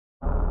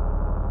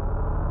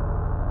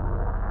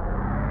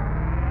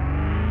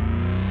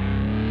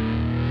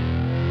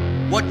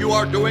What you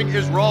are doing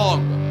is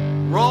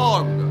wrong.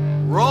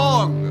 Wrong.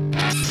 Wrong.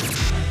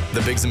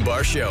 The Biggs and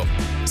Bar Show.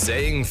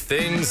 Saying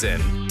things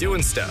and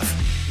doing stuff.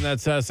 And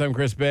that's us. I'm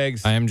Chris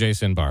Biggs. I am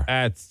Jason Barr.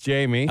 That's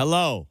Jamie.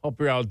 Hello. Hope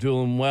you're all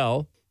doing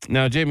well.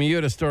 Now, Jamie, you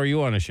had a story you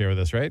want to share with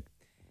us, right?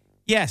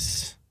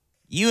 Yes.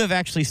 You have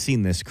actually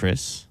seen this,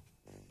 Chris.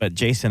 But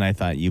Jason, I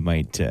thought you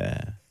might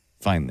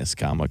find this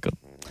comical.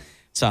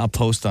 Saw a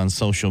post on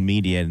social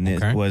media, and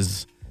it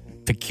was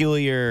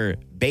peculiar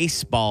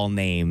baseball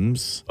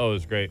names. Oh, it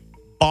was great.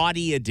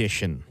 Body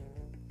edition.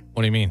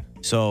 What do you mean?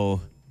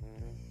 So,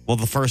 well,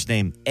 the first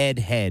name, Ed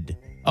Head.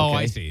 Oh,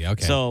 I see.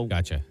 Okay. So,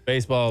 gotcha.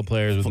 Baseball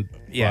players with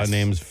Yes.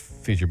 names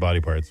feature body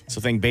parts.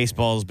 So think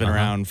baseball's been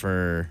around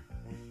for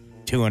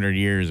 200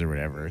 years or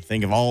whatever.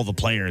 Think of all the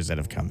players that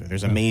have come there.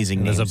 There's amazing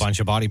And names. there's a bunch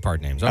of body part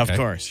names. Okay. Of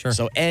course. Sure.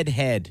 So Ed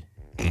Head.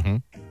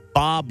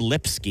 Bob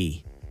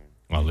Lipsky.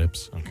 Well,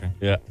 lips. Okay.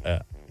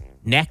 Yeah.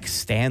 Neck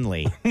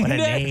Stanley. What a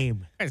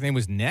name. His name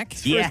was Neck?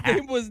 Yeah. His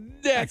name was Neck.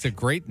 That's a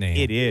great name.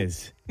 It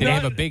is. Did he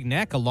have a big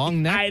neck, a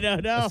long neck? I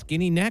don't know. A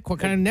skinny neck? What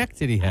kind of neck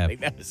did he have? think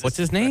that was What's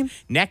his- his name?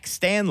 Neck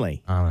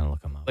Stanley. I'm going to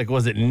look him up. Like,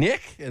 was it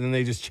Nick? And then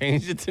they just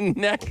changed it to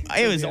Neck?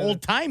 It was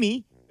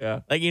old-timey.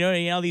 Yeah. Like, you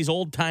know these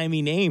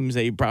old-timey names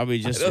that you probably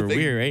just I don't were think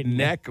weird, right?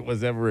 Neck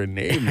was ever a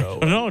name, though.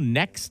 No,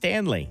 Neck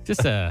Stanley.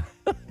 Just a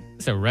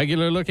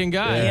regular looking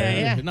guy.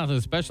 Yeah. Nothing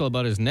special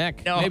about his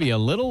neck. No. Maybe a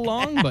little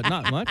long, but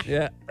not much.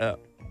 Yeah.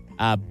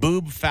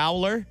 Boob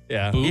Fowler.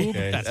 Yeah. Boob?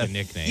 Okay. That's a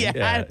nickname.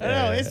 Yeah, I don't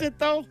know. Is it,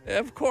 though?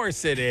 Of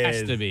course it is.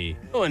 Has to be.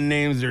 No one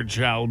names their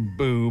child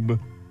Boob.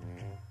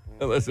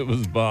 Unless it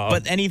was Bob.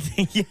 But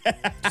anything, yeah.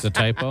 It's a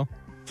typo.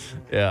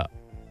 yeah.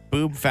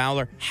 Boob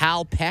Fowler.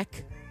 Hal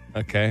Peck.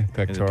 Okay.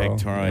 Pectoral.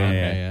 Pectoral,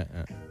 Okay,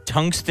 yeah.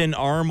 Tungsten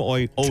Arm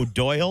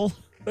O'Doyle.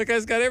 That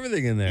guy's got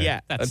everything in there. Yeah.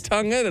 A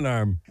tongue and an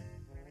arm.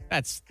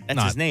 That's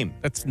That's his name.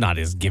 That's not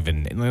his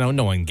given.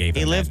 No one gave him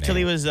He that lived till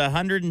he name. was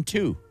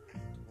 102.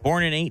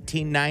 Born in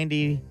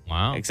 1890.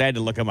 Wow. Excited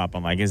to look him up.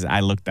 I'm like,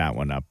 I looked that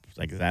one up.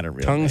 Like, is that a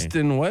real name?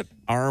 Tungsten what?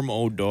 Arm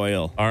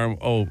O'Doyle. Arm.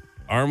 Oh,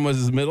 Arm was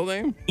his middle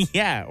name?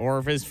 Yeah, or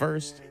if his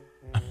first.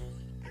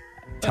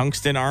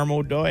 Tungsten Arm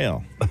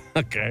O'Doyle.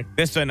 Okay.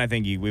 This one, I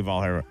think we've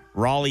all heard.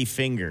 Raleigh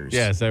Fingers.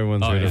 Yes,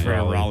 everyone's heard of yeah.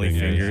 Raleigh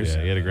Fingers.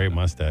 Yeah, he had a great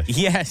mustache.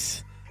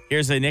 Yes.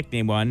 Here's a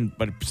nickname one,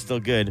 but still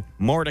good.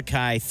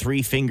 Mordecai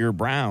Three Finger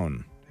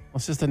Brown.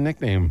 What's just a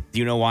nickname? Do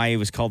you know why he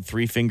was called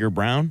Three Finger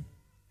Brown?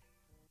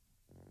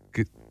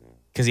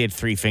 Because he had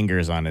three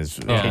fingers on his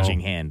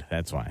pitching hand.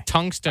 That's why.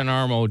 Tungsten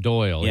Arm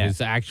O'Doyle. Yeah.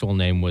 His actual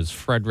name was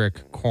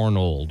Frederick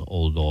Cornold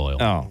O'Doyle.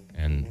 Oh.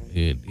 And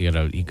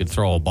he could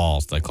throw a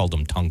ball, so they called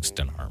him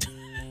Tungsten Arm.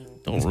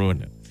 Don't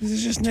ruin it. This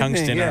is just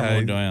Tungsten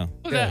Arm O'Doyle.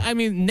 Well, I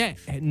mean, neck,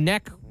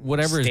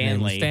 whatever his name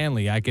was, Stanley.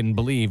 Stanley, I can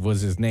believe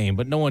was his name,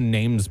 but no one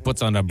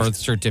puts on a birth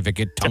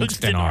certificet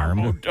Tungsten Arm.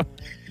 O'Doyle.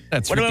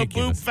 That's What about Boob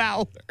ridiculous.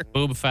 Fowler?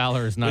 Boob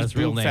Fowler is not Was his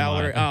real Boob name.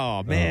 Fowler? Wow.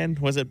 Oh, man.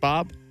 Was it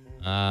Bob?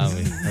 Let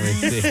me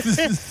see.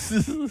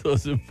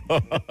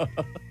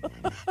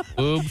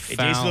 Boob Hey,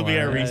 Fowler. Jason will be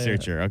our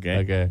researcher. Okay.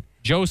 Okay.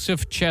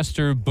 Joseph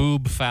Chester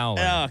Boob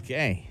Fowler.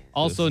 Okay.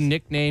 Also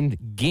nicknamed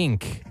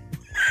Gink.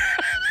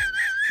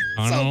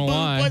 I don't know Boob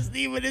why. wasn't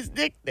even his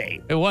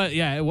nickname. It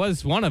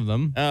was one of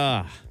them.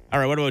 All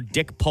right. What about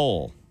Dick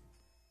Pole?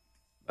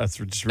 That's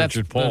just That's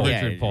Richard Paul.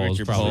 Richard Paul.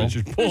 Richard probably. Paul.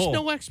 Richard There's Paul.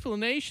 no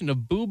explanation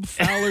of Boob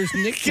Fowler's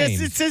nickname.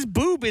 Because it says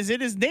Boob is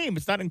in his name.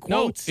 It's not in No,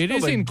 quotes. it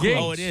is but in Gink.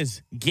 quotes. Oh, it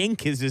is.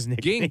 Gink is his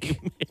nickname. Gink.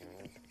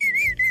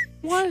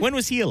 What? When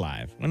was he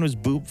alive? When was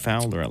Boob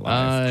Fowler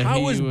alive? How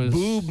he was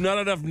Boob not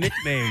enough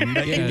nickname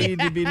that you Yeah. need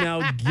to be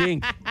now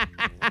Gink?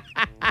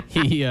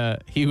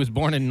 He was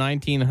born in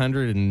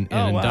 1900 and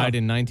wow. died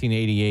in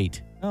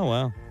 1988. Oh,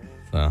 well.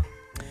 So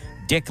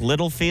Dick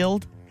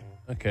Littlefield.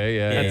 Okay,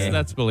 yeah.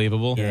 that's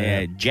believable.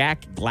 Yeah.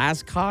 Jack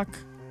Glasscock.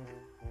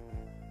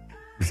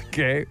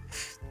 Okay.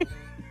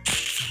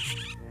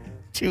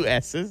 2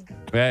 S's.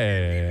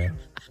 Yeah.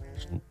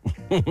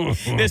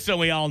 This one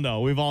we all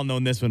know. We've all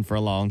known this one for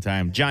a long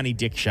time. Johnny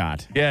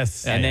Dickshot.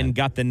 Yes. And then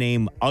got the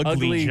name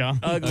Ugly John.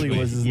 Ugly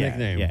was his Yeah,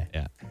 nickname.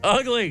 Yeah.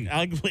 Ugly.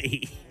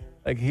 Ugly.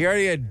 Like he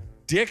already had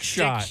dick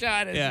shot.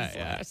 Dickshot is Yeah, his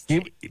yeah. last.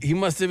 He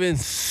must have been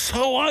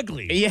so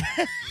ugly Yeah.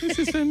 This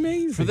is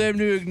amazing. for them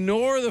to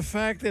ignore the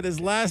fact that his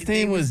last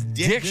name was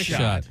Dick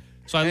Shot.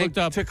 So I looked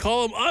up. to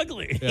call him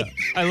ugly. Yeah.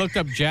 I looked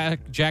up Jack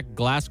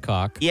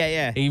Glasscock.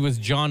 Yeah. He was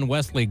John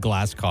Wesley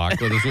Glasscock,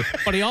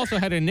 but he also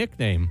had a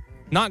nickname,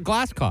 not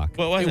Glasscock.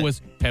 What was it? It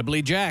was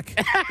Pebbly Jack.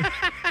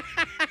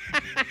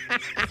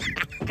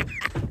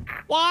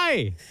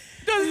 Why?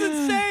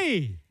 Doesn't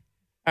say.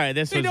 All right,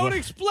 this They was don't one-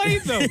 explain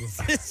them. This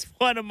is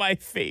one of my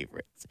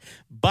favorites.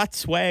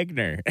 Butts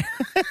Wagner.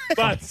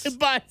 Butts.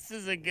 Butts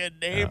is a good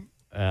name.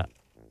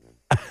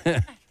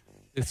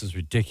 This is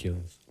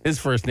ridiculous. His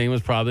first name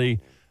was probably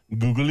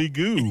Googly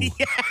Goo.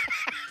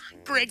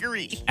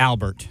 Gregory.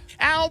 Albert.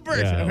 Albert.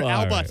 Yeah, well, all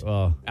Albert. right,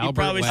 well, He Albert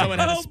probably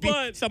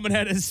Wagner. someone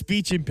had a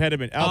speech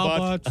impediment.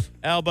 Albert. Albert.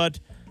 Albert.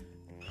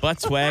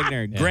 Butts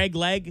Wagner. Greg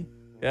Legg.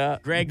 Yeah.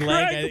 Greg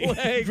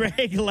Leg.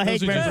 Greg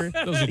Leg. Remember?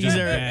 Those are just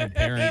bad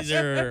parents. These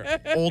are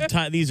old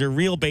time. These are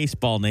real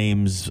baseball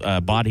names,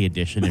 body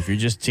edition. If you're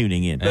just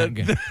tuning in.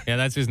 Okay. Yeah,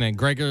 that's his name.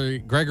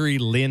 Gregory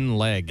Lynn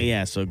Leg.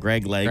 Yeah, so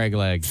Greg Leg. Greg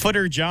Leg.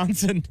 Footer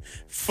Johnson.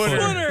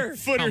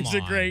 Footer's Come a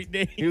on. great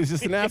name. He was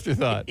just an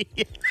afterthought.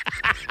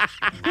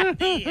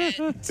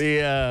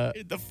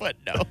 The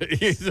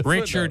footnote.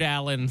 Richard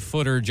Allen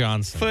Footer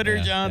Johnson. Footer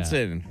Yeah,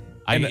 Johnson.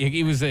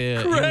 He was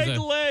a Greg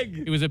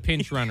Leg. He was a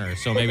pinch runner,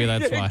 so maybe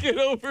that's why. Get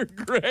over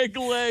Greg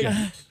Leg.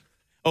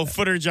 Oh,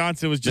 Footer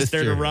Johnson was just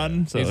there to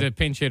run. So. He's a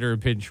pinch hitter,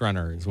 pinch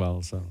runner as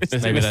well. So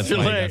maybe that's Mr.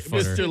 why he got Leg.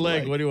 Footer. Mr.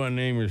 Leg, what do you want to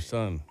name your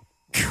son?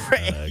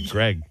 Greg.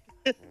 Greg.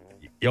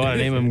 You want to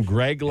name him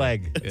Greg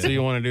Leg. That's what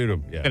you want to do to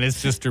him. Yeah. And his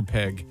sister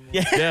Peg.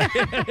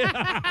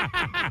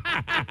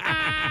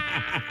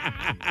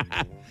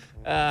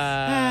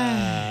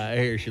 I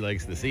hear she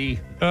likes the sea.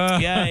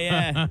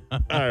 Yeah. All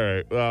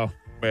right. Well,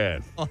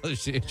 man. Oh,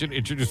 she should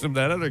introduce him to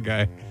that other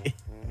guy.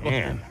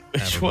 Man.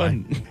 Which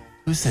one?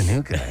 Who's the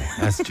new guy?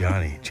 That's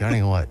Johnny.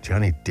 Johnny what?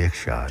 Johnny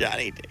Dickshot.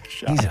 Johnny Dick.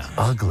 He's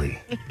ugly.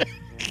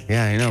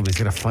 Yeah, I know, but he's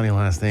got a funny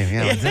last name.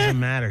 Yeah, it doesn't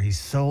matter. He's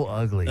so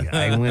ugly.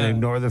 I'm going to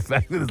ignore the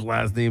fact that his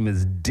last name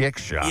is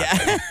Dickshot.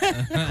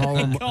 Yeah. Call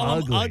him Call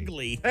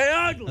ugly. him ugly. Hey,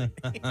 ugly.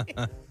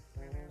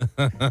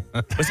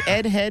 Was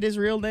Ed Head his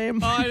real name?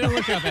 Oh, I didn't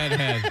look up Ed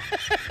Head.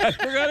 I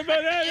forgot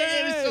about that.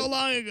 It was so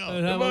long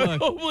ago.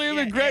 Hopefully him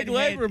and Greg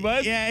Leg were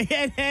buds. Yeah,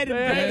 Ed Head and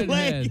Ed Greg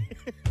Leg.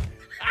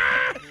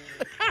 Head.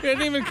 It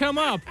didn't even come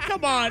up.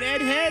 Come on,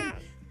 Ed Head.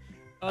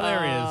 Oh,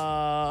 there he is.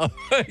 Oh,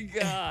 my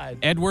God.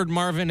 Edward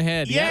Marvin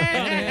Head. Yeah.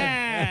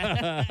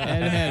 Ed Head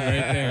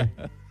right there.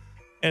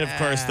 And, of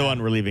course, the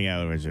one we're leaving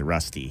out was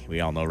Rusty. We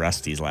all know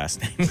Rusty's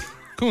last name.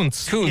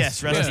 Kuntz.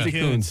 Yes, Rusty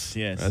Yeah. Kuntz.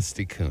 Yes.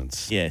 Rusty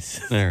Kuntz.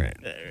 Yes. All right.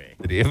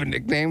 Did he have a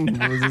nickname?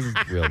 What was his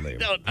real name?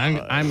 I'm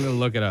going to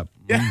look it up.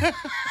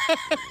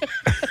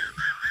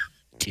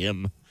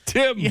 Tim.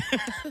 Tim.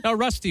 No,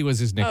 Rusty was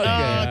his nickname.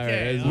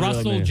 okay. His real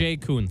Russell name. J.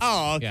 Kuntz.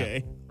 Oh,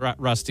 okay. Yeah.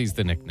 Rusty's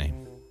the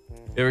nickname.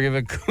 You ever give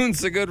a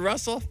Kuntz a good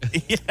Russell?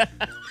 Yeah.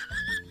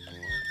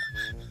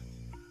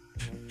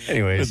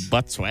 Anyways,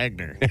 Butts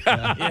Wagner.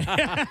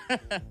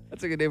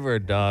 that's a good name for a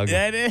dog.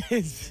 That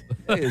is.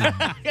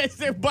 Guess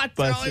their butts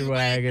are Buster always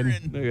Wagon.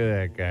 waggering. Look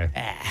at that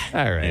guy.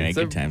 All right. Yeah,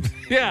 so- good times.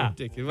 Yeah.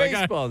 Ridiculous.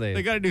 Baseball name.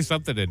 They got to do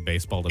something in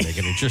baseball to make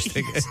it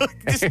interesting.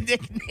 This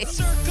nickname.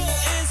 Circle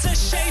is a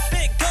shape,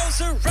 it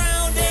goes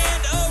around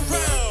and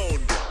around.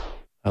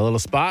 A little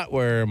spot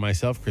where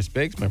myself, Chris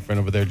Biggs, my friend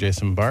over there,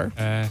 Jason Barr,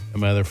 and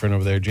my other friend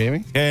over there,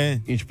 Jamie,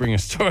 each bring a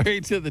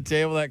story to the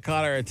table that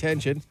caught our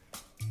attention.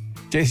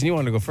 Jason, you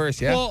want to go first,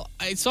 yeah? Well,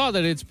 I saw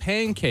that it's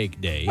Pancake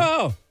Day.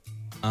 Oh.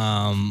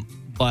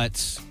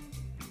 But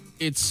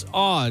it's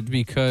odd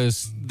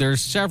because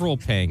there's several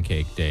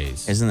pancake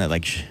days. Isn't that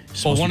like Well,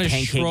 supposed one to is be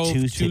Pancake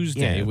Shrove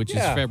Tuesday, Yeah. which is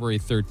Yeah. February I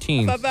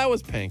 13th. thought that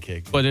was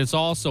pancake. But it's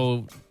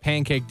also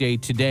Pancake Day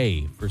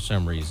today for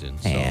some reason.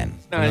 So, Man.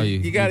 No,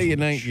 you got to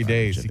unite your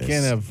days. You this.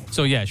 can't have.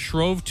 So yeah,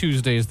 Shrove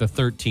Tuesday is the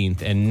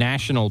 13th, and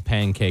National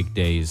Pancake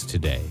Day is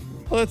today.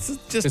 Well, let's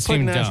just It put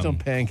seemed National dumb.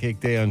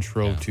 Pancake Day on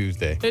Shrove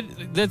Tuesday.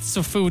 That's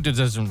a food that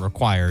doesn't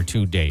require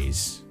 2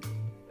 days.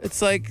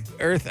 It's like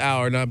Earth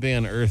Hour not being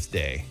on Earth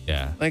Day.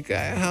 Yeah. Like,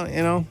 how,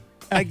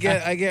 I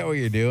get what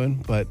you're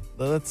doing, but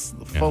let's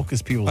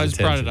focus people's I just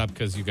attention. brought it up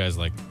because you guys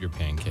like your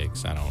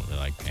pancakes. I don't really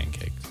like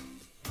pancakes.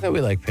 Yeah,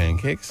 we like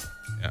pancakes.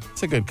 Yeah.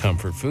 It's a good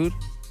comfort food.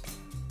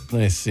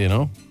 Nice,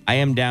 I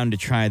am down to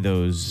try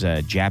those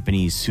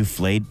Japanese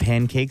souffled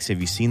pancakes. Have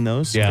you seen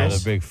those? Yeah,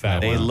 Chris? they're big fat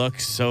They ones. look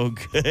so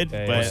good.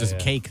 Yeah, but It's just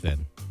cake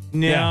then.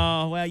 no,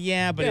 Yeah. well,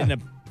 yeah, but Yeah.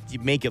 you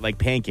make it like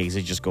pancakes.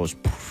 It just goes,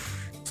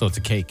 So it's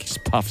a cake.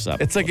 just puffs up.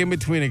 It's like in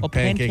between a well,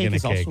 pancake and a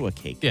is cake. also a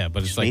cake. Yeah, but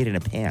it's Just like made in a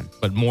pan.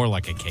 but more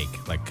like a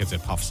cake, like because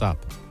it puffs up.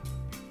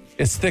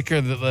 It's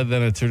thicker than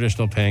a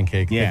traditional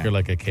pancake. Yeah. Thicker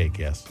like a cake,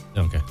 yes.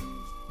 Okay.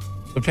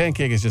 The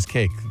pancake is just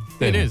cake.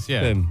 Thin, It is,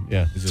 yeah. Thin,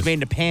 yeah. It's made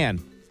in a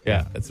pan.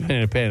 Yeah, it's made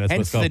in a pan. That's Hence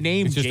what's called. the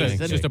name, It's just, Jason.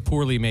 it's just a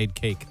poorly made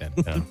cake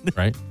then,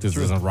 right? This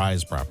doesn't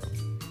rise properly.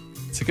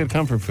 It's a good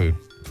comfort food.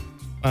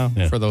 Well,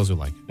 Yeah. for those who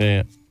like it.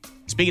 Yeah.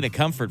 Speaking of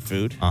comfort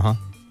food,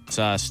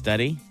 saw a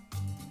study.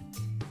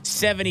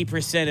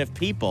 70% of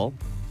people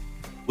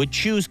would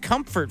choose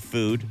comfort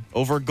food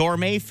over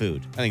gourmet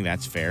food. I think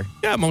that's fair.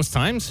 Yeah, most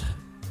times.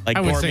 Like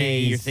I would gourmet, say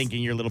you're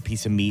thinking your little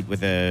piece of meat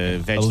with a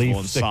vegetable leaf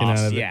and sticking sauce.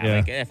 out of it, Yeah, yeah.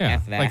 like Yeah,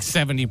 half that. like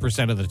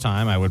 70% of the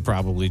time, I would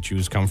probably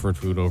choose comfort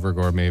food over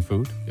gourmet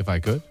food if I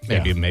could.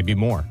 Maybe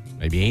more.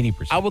 Maybe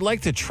 80%. I would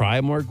like to try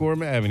more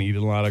gourmet. I haven't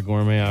eaten a lot of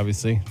gourmet,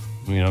 obviously.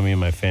 Me and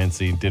my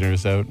fancy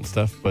dinners out and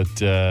stuff. But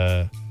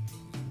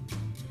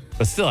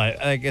still,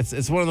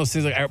 it's one of those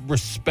things. Like, I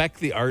respect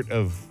the art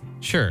of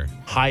Sure.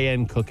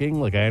 high-end cooking.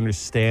 Like, I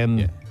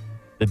understand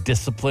the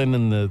discipline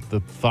and the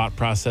thought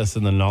process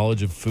and the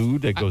knowledge of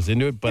food that goes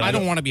into it. But I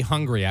don't want to be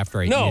hungry after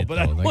I eat No, it, but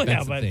though. Like, yeah,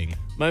 that's the but thing.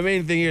 my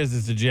main thing here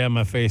is to jam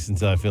my face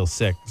until I feel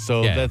sick.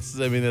 So Yeah. that's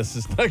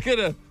just not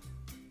gonna.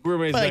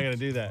 Gourmet's But, not like, gonna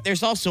do that.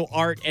 There's also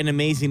art and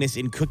amazingness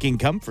in cooking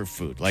comfort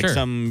food. Like Sure.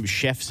 some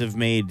chefs have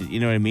made, you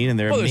know what I mean? And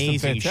they're Oh, there's some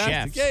amazing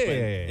fantastic- chefs. yeah, but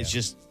yeah. It's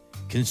just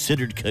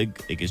considered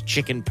like as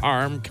chicken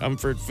parm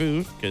comfort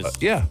food? Because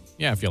Yeah.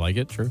 Yeah, if you like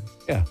it, sure.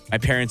 Yeah. my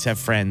parents have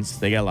friends.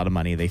 They got a lot of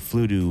money. They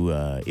flew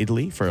to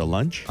Italy for a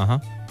lunch. Uh-huh.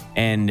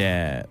 And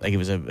like it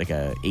was a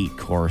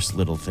 8-course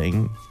little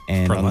thing.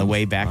 And For on the lunch?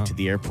 way back Wow. to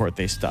the airport,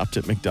 they stopped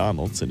at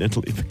McDonald's in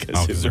Italy because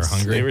Oh, 'cause they're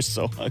hungry? they were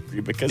so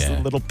hungry because Yeah.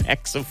 the little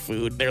pecks of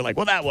food. They're like,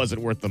 well, that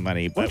wasn't worth the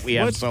money, but we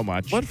have so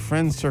much. What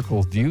friend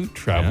circles do you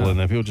travel Yeah. in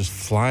that people just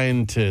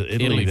flying to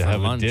Italy to for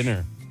have lunch. a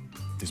dinner?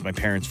 There's my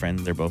parents'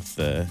 friends. They're both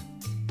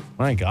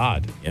My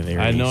God. Yeah, very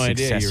I had no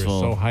idea you were successful.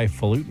 so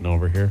highfalutin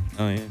over here.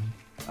 oh yeah.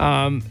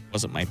 It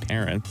wasn't my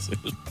parents. It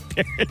was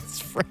my parents'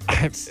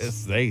 friends.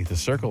 It's the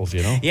circles,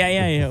 you know? Yeah.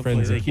 The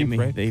friends Hopefully they keep,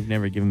 right? They've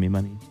never given me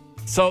money.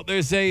 So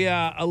there's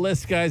a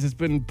list, guys. It's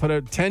been put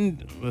out.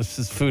 10. This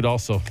is food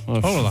also.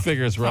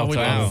 Figures we're all we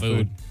talking love about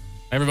food.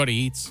 Everybody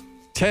eats.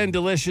 10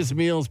 delicious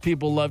meals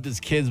people loved as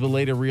kids, but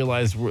later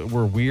realized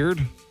were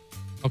weird.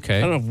 Okay.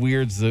 I don't know if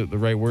weird's the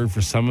right word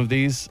for some of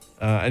these.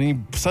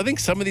 So I think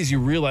some of these you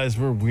realize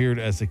were weird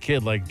as a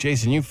kid. Like,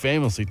 Jason, you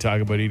famously talk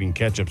about eating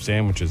ketchup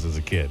sandwiches as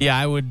a kid. Yeah,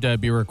 I would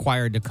be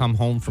required to come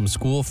home from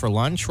school for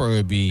lunch, where I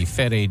would be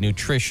fed a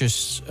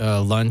nutritious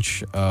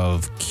lunch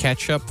of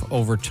ketchup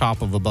over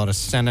top of about a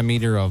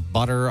centimeter of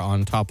butter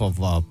on top of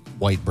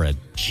white bread.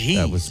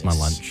 That was my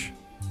lunch.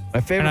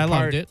 My favorite And I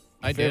part, loved it.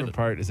 My favorite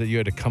part is that you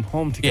had to come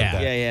home to get Yeah,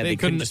 that. Yeah, they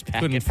couldn't just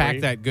pack it for pack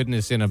you. that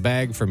goodness in a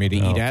bag for me to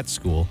eat at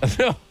school.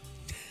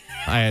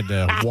 I had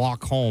to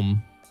walk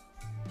home,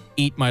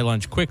 eat my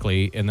lunch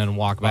quickly, and then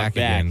walk back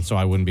again so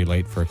I wouldn't be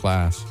late for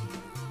class.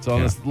 So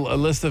on this a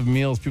list of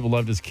meals people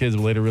loved as kids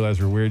but later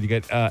realized were weird, you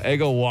get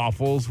Eggo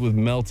waffles with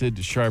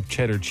melted sharp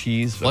cheddar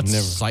cheese. What I've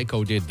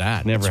psycho did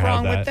that? never What's had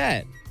wrong that. with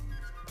that?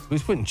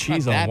 Who's putting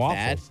cheese on that waffles?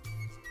 bad.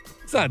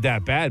 It's not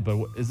that bad, but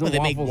isn't Well, they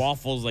waffles? make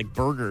waffles like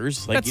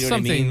burgers. Like, That's you know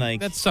something. what I mean? Like,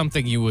 That's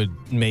something you would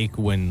make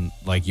when,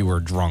 like, you were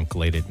drunk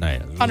late at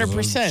night.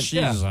 100%, Cheese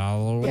yeah.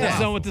 all over. But that's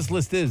not what this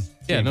list is.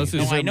 Yeah, no,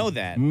 Jamie. so- no, I know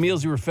that.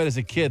 Meals you were fed as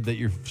a kid that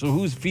you're. So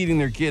who's feeding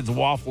their kids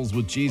waffles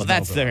with cheese? Well,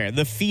 that's melted on?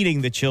 the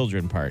feeding the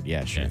children part.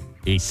 Yeah, sure.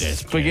 Eat this.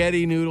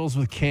 Spaghetti noodles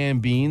with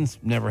canned beans.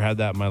 Never had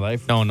that in my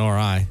life. No, nor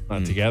I.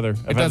 Not together. I've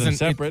It had them doesn't.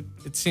 separate.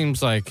 It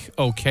seems like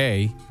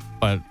okay,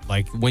 but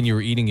like when you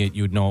were eating it,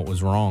 you'd know it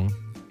was wrong.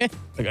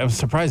 Like, I'm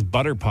surprised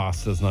butter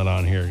pasta's not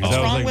on here. 'Cause What's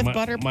that was wrong with my,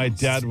 butter My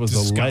pasta? dad was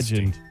Disgusting.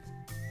 a legend.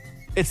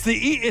 It's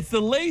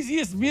the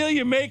laziest meal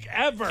you make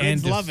ever. And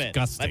Kids love it.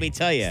 disgusting. Let me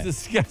tell you. It's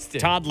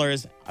disgusting.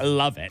 Toddlers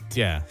love it.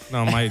 Yeah.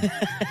 No, my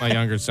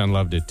younger son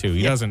loved it too.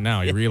 He doesn't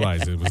now. He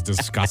realized it was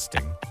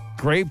disgusting.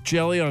 Grape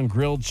jelly on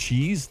grilled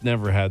cheese.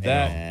 Never had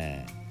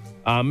that.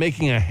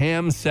 Making a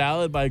ham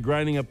salad by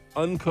grinding up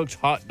uncooked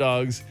hot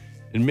dogs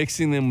and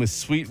mixing them with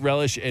sweet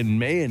relish and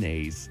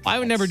mayonnaise. I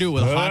would never do it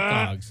with hot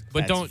dogs.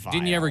 But That's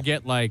didn't you ever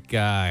get like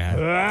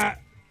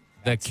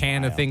the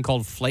can of thing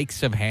called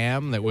flakes of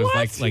ham that was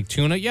like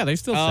tuna? Yeah, they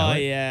still sell Oh,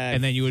 it. yeah.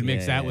 And then you would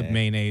mix that with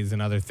mayonnaise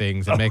and other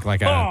things and make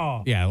like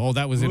Oh.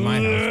 that was in my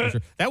house. For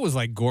sure. That was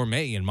like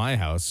gourmet in my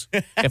house.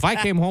 If I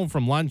came home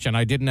from lunch and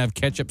I didn't have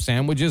ketchup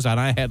sandwiches and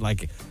I had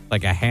like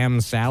a ham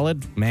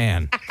salad,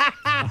 man,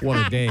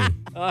 what a day.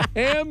 A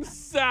ham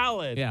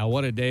salad. Yeah,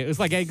 what a day. It was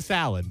like egg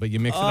salad, but you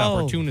mix it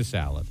up, or tuna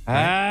salad.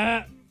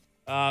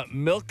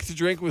 Milk to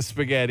drink with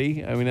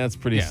spaghetti. I mean, that's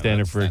pretty Yeah,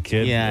 standard for a that's-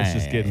 kid. yeah, It's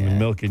just yeah, getting the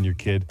milk in your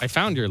kid. I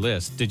found your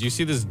list. Did you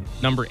see this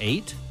number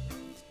 8?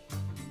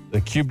 The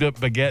cubed up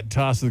baguette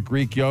tossed with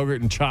Greek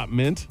yogurt and chopped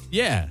mint.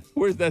 Yeah.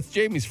 That's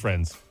Jamie's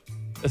friends.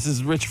 This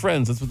is rich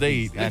friends. That's what they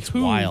eat. That's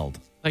who- wild.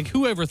 Like,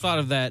 whoever thought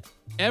of that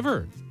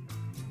ever?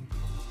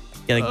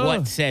 Yeah, like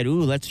what said,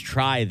 ooh, let's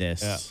try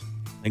this. Yeah.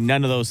 Like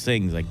none of those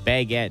things. Like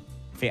baguette.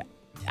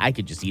 I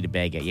could just eat a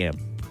baguette. Yeah,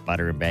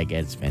 butter and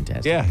baguette is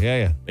fantastic.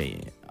 Yeah. But,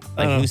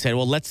 like who said,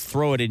 well, let's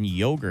throw it in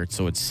yogurt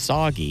so it's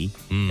soggy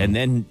and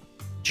then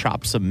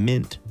chop some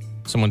mint.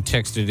 Someone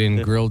texted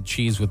in grilled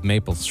cheese with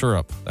maple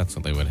syrup. That's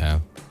what they would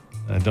have.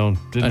 I didn't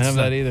That's have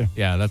not- that either.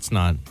 Yeah, that's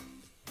not.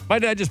 My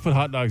dad just put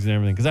hot dogs in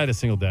everything because I had a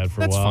single dad for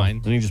That's a while. fine.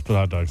 And he just put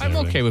hot dogs in I'm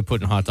everything. okay with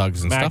putting hot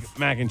dogs and stuff.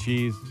 Mac and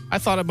cheese, I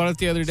thought about it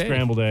the other day.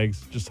 scrambled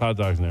eggs, just hot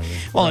dogs and everything.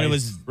 Well, rice, and it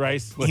was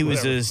rice. He was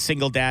whatever. a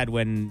single dad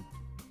when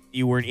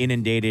you weren't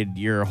inundated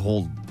your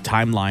whole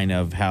timeline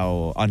of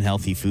how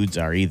unhealthy foods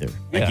are either. Like,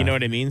 Yeah. you know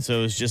what I mean?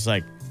 So it's just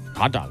like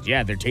hot dogs.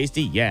 Yeah, they're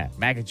tasty. Yeah.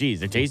 Mac and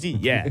cheese. They're tasty.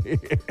 Yeah.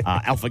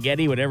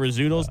 Alphagetti, whatever,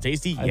 zoodles,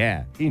 tasty.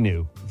 Yeah. He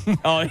knew.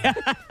 Oh, yeah.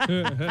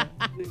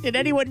 Did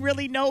anyone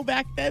really know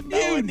back then,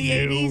 though, in the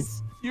 80s?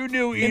 You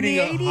knew In the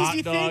eating 80s, hot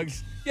you think?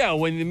 dogs. Yeah,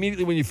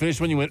 immediately when you finished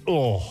one, you went,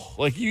 oh,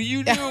 like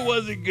you knew it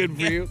wasn't good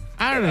for you.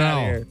 I don't Get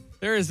outta know. here.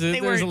 There's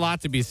weren't- a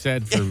lot to be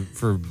said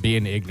for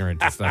being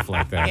ignorant and stuff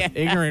like that.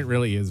 Ignorance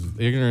really is It's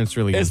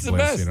bliss, the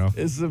best. you know.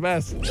 It's the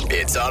best.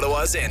 It's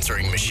Ottawa's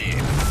answering machine.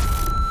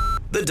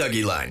 The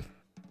Dougie Line.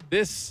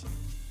 This.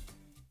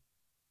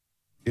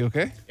 You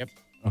okay? Yep.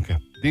 Okay.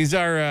 These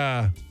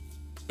are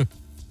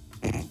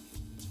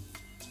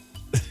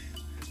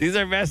these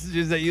are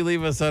messages that you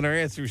leave us on our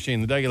answer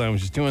machine, the Dougie line,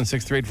 which is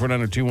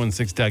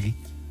 216-384-216 Dougie.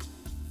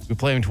 We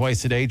play them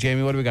twice a day.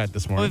 Jamie, what do we got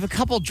this Well, we morning? have a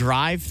couple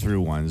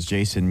drive-through ones,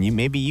 Jason.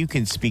 Maybe you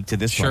can speak to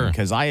this one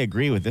because I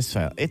agree with this.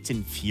 It's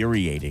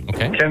infuriating.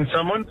 Okay. Can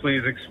someone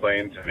please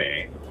explain to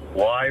me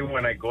why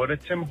when I go to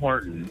Tim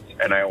Hortons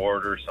and I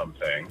order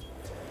something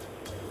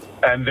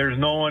and there's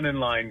no one in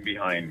line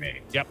behind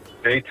me,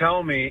 they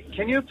tell me,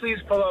 can you please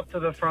pull up to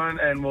the front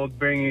and we'll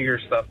bring you your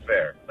stuff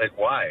there? Like,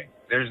 why?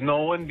 There's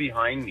no one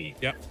behind me.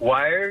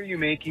 Why are you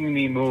making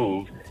me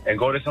move and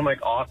go to some like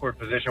awkward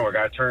position where I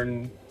got to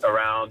turn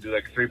around, do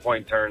like a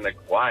 3-point turn? Like,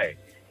 why?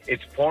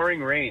 It's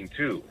pouring rain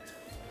too.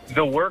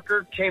 The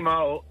worker came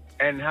out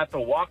and had to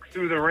walk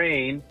through the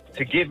rain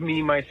to give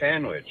me my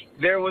sandwich.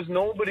 There was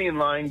nobody in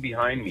line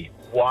behind me.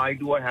 Why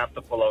do I have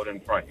to pull out in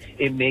front?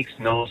 It makes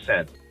no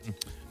sense.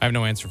 I have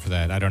no answer for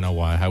that. I don't know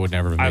why. I would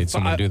never have made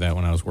someone do that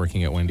when I was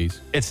working at Wendy's.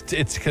 It's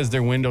because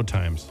they're window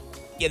times.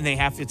 Yeah, and they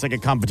have. It's like a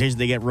competition.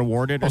 They get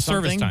rewarded or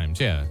something. Service times,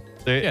 yeah.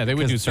 They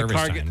would do service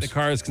times. The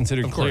car is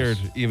considered cleared,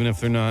 even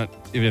if they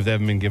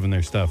haven't been given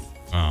their stuff.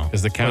 Oh,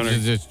 because the counter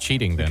is just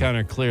cheating. The Then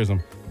counter clears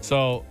them.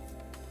 So,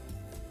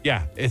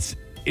 yeah, it's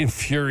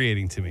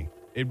infuriating to me.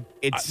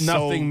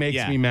 Nothing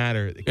makes me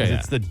madder because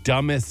it's the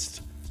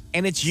dumbest.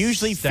 And it's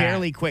usually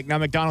fairly quick. Now,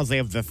 McDonald's, they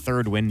have the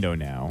third window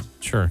now.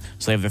 Sure.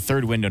 So they have the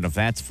third window, and if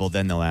that's full,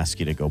 then they'll ask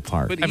you to go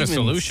park. But I have a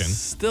solution.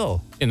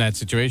 Still, in that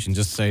situation,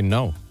 just say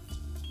no.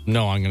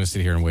 No, I'm going to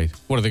sit here and wait.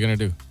 What are they going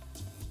to do?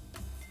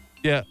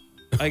 Yeah,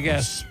 I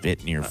guess.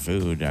 Spit in your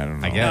food. I don't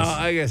know.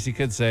 I guess you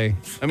could say.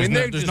 I mean,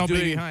 there's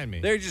nobody behind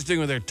me. They're just doing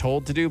what they're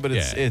told to do, but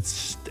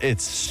it's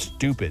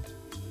stupid.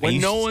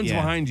 When no one's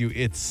behind you,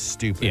 it's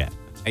stupid. Yeah.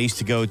 I used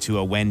to go to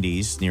a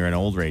Wendy's near an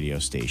old radio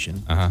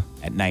station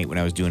at night when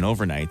I was doing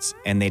overnights,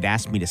 and they'd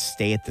ask me to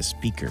stay at the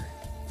speaker.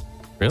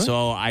 Really?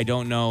 So I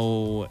don't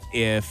know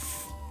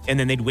if... And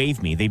then they'd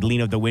wave me. They'd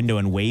lean out the window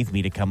and wave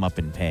me to come up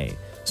and pay.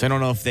 So I don't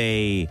know if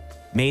they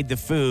made the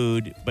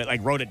food, but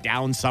like wrote it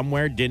down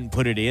somewhere, didn't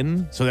put it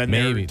in, so then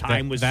their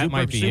time was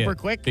super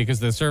quick. Because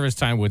the service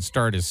time would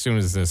start as soon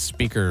as the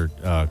speaker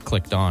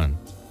clicked on.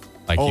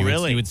 Like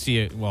really? You would see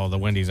it, well, the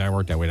Wendy's I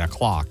worked at with a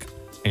clock,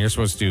 and you're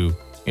supposed to,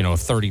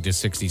 30 to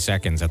 60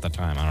 seconds at the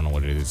time. I don't know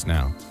what it is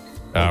now.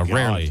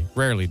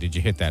 Rarely did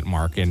you hit that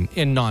mark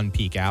in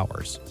non-peak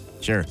hours.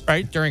 Sure.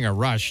 Right? During a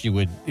rush, it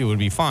would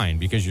be fine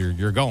because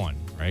you're going,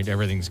 right?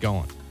 Everything's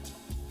going.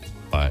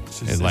 But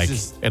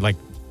at like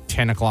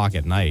 10 o'clock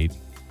at night,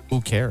 who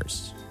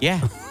cares?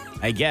 Yeah,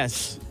 I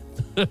guess.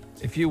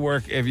 If you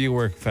work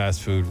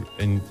fast food,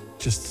 and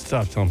just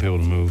stop telling people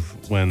to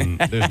move when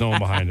there's no one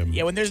behind them.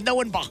 Yeah, when there's no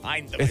one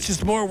behind them. It's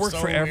just more work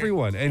for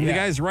everyone. And the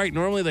guy's right.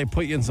 Normally they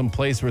put you in some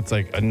place where it's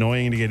like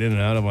annoying to get in and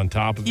out of on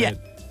top of it.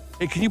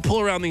 Hey, can you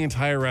pull around the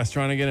entire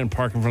restaurant again and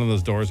park in front of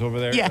those doors over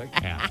there? Yeah.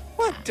 Like,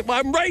 what?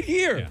 I'm right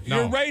here. Yeah.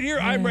 No. You're right here.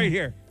 I'm right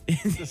here.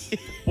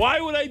 Why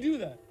would I do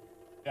that?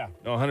 Yeah.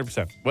 No,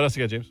 100%. What else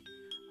you got, James?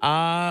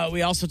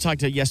 We also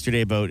talked yesterday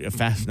about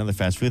another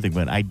fast food thing,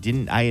 but I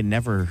had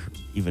never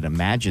even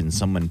imagined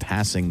someone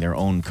passing their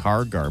own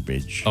car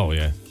garbage. Oh,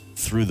 yeah.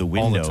 Through the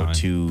window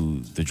to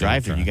the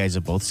drive-thru. You guys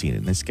have both seen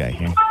it. This guy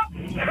here.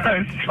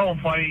 It's so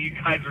funny you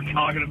guys are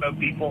talking about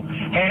people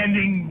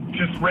handing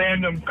just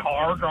random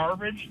car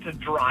garbage to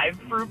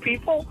drive-through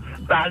people.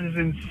 That is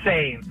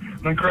insane.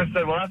 And Chris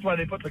said, well, that's why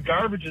they put the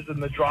garbages in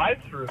the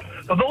drive-through.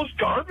 But those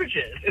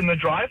garbages in the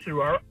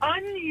drive-through are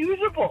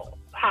unusable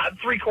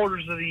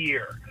 3/4 of the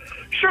year.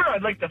 Sure,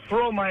 I'd like to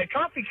throw my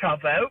coffee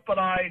cup out, but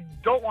I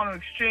don't want to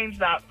exchange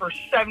that for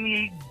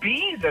 78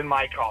 bees in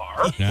my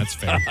car. That's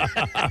fair.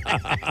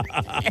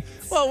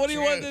 Well, what do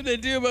you want them to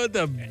do about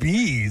the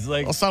bees?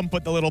 Like, Well, some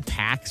put the little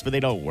packs, but they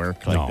don't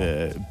work. Like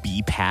the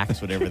bee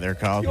packs, whatever they're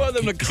called. you want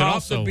them to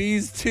cop the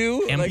bees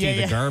too?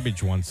 Empty the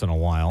garbage once in a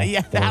while.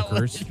 Yeah,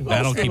 workers.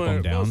 That'll keep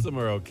them down. Most of them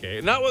are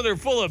okay. Not when they're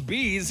full of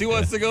bees. Who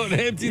wants to go and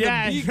empty the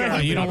bee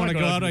garbage? You don't want to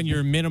go out on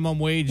your minimum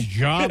wage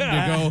job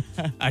to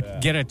go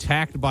get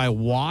attacked by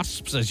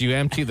wasps as you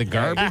empty the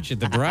garbage at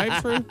the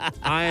drive-thru?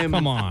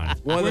 Come on.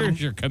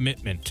 Where's your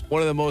commitment?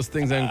 One of the most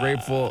things I'm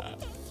grateful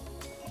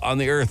on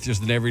the earth,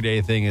 just an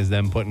everyday thing, is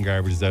them putting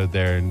garbage out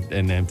there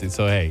and empty.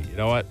 So, hey, you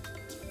know what?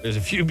 There's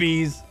a few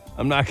bees.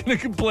 I'm not going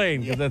to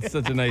complain because that's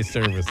such a nice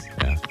service.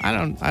 Yeah.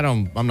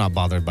 I'm not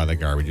bothered by the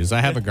garbages.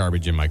 I have a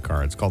garbage in my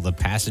car. It's called the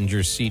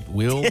passenger seat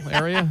wheel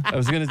area. I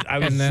was just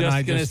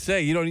going to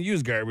say, you don't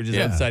use garbages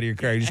outside of your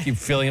car. You just keep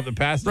filling up the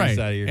passenger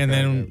side of your car.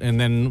 And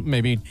then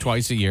maybe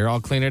twice a year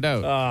I'll clean it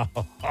out.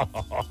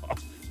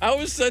 I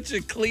was such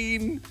a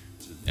clean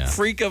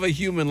freak of a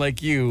human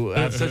like you.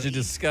 Have such a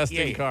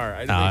disgusting car.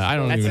 I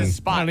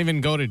don't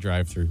even go to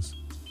drive-thrus.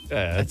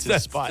 Yeah, that's a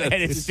spot. And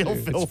it's still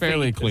filthy. It's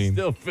fairly clean. It's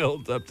still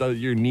filled up to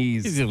your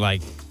knees. These are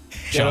like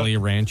Jolly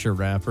Rancher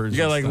wrappers. You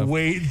got to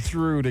wade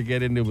through to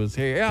get into his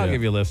hair. I'll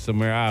give you a lift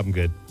somewhere. I'm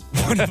good.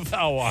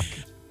 I'll walk.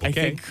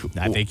 Okay.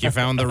 I think you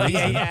found the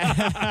reason.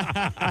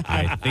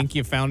 I think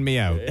you found me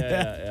out.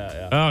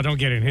 Yeah. Oh, don't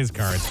get in his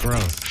car. It's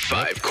gross.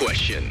 5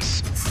 questions.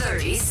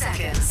 30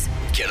 seconds.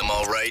 Get them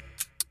all right,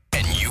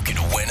 and you could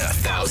win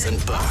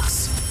 $1,000.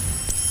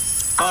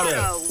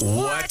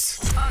 What?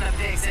 On the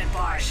Biggs and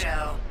Bar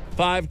Show.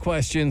 5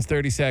 questions,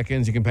 30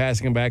 seconds. You can pass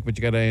them back, but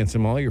you got to answer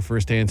them all. Your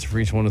first answer for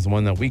each one is the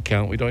one that we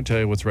count. We don't tell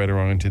you what's right or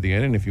wrong until the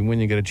end. And if you win,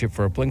 you get a chip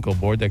for a Plinko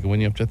board that can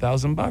win you up to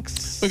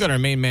 $1,000. We got our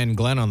main man,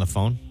 Glenn, on the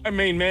phone. Our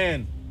main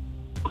man.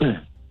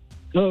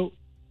 Hello.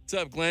 What's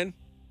up, Glenn?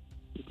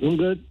 I'm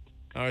good.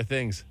 How are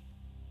things?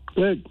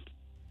 Good.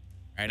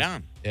 Right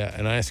on. Yeah,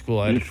 in high school,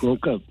 I just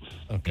woke up.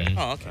 Okay.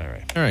 Oh, okay. All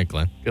right. All right,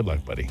 Glenn. Good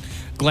luck, buddy.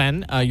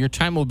 Glenn, your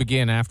time will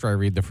begin after I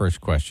read the first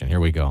question. Here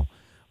we go.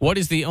 What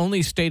is the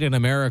only state in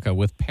America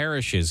with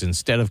parishes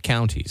instead of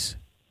counties?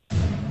 I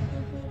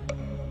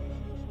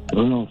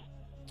don't know.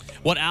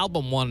 What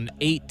album won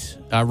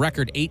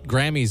record 8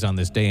 Grammys on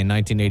this day in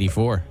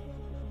 1984?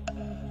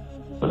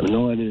 I have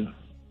no idea.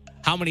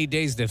 How many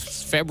days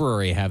does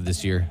February have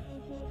this year?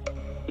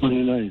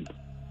 29.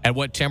 At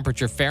what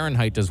temperature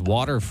Fahrenheit does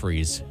water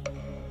freeze?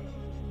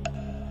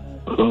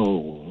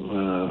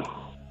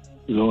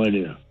 No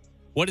idea.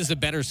 What is a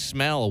better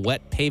smell, a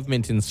wet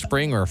pavement in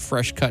spring or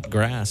fresh cut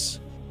grass?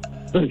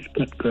 Fresh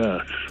cut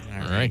grass.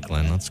 All right,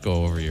 Glenn, let's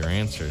go over your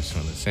answers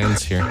when this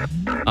ends here.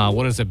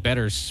 What is a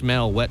better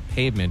smell, wet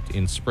pavement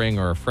in spring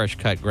or fresh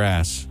cut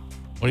grass?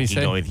 What do you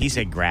say? He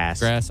said grass.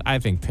 Grass? I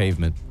think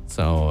pavement.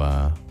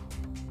 So,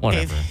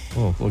 whatever.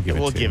 We'll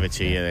give it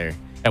to you. There.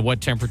 At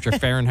what temperature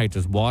Fahrenheit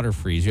does water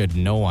freeze? You had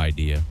no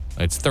idea.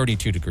 It's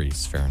 32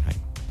 degrees Fahrenheit.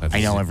 I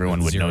know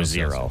everyone would know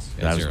zero. zero.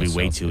 Yeah, That would be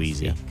way too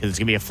easy. Because it's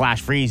going to be a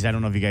flash freeze. I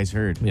don't know if you guys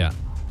heard. Yeah.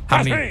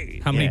 How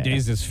many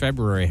days does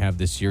February have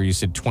this year? You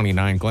said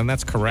 29. Glenn,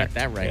 that's correct.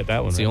 That right. Yeah, that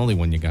one. That's the only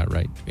one you got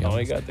right. To be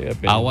honest. I got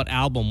the What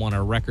album won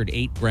a record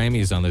 8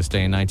 Grammys on this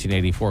day in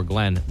 1984?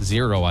 Glenn,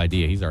 zero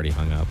idea. He's already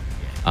hung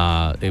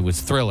up. It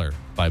was Thriller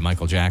by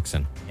Michael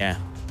Jackson. Yeah.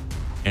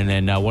 And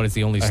then what is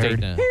the only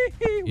state?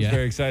 He was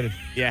very excited.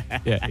 Yeah.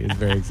 Yeah, he was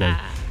very excited.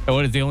 And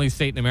what is the only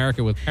state in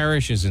America with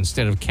parishes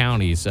instead of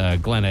counties?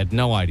 Glenn had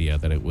no idea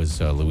that it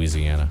was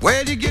Louisiana.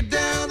 Well, you get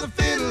down the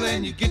fiddle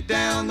and you get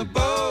down the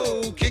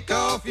bow. Kick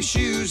off your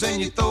shoes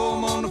and you throw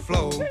them on the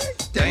floor.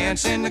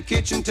 Dance in the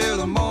kitchen till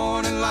the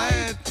morning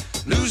light.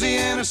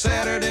 Louisiana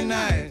Saturday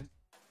night.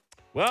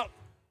 Well,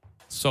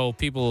 so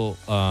people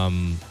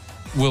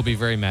will be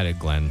very mad at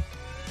Glenn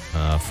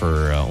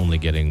for only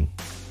getting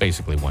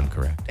basically one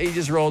correct. he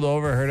just rolled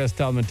over, heard us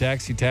tell him a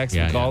text. He texted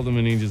and called him,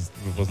 and he just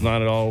was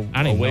not at all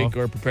awake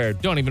or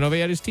prepared. Don't even know if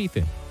he had his teeth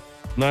in.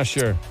 Not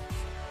sure.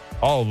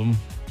 All of them.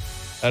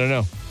 I don't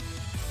know.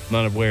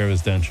 Not aware of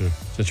his denture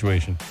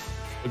situation.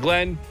 But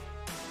Glenn,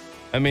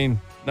 I mean,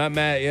 not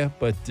mad at you,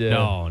 but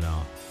No.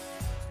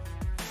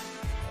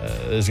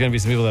 There's going to be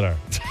some people that are.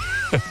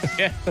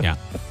 Yeah.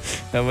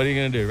 Now, what are you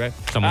going to do, right?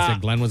 Someone said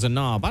Glenn was a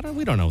knob.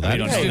 We don't know that. We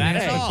don't He know didn't that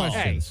answer at the all.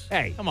 questions.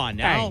 Hey, Come on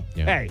now.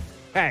 Yeah.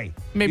 hey.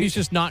 Maybe he's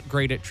just not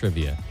great at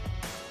trivia.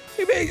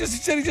 He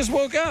said he just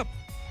woke up.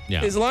 Yeah.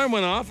 His alarm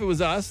went off. It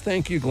was us.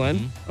 Thank you, Glenn.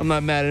 Mm-hmm. I'm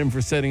not mad at him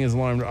for setting his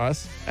alarm to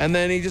us. And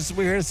then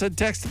we heard it said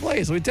text to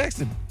play, so we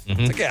texted.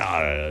 Mm-hmm. It's like,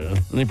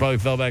 and he probably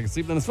fell back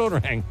asleep, then his phone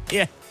rang.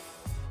 Yeah.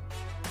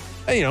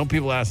 And,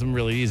 people ask him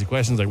really easy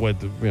questions like what,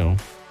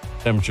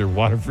 temperature,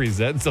 water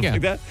freeze at, and stuff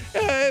like that.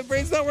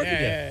 Brain's not working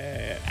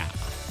yet.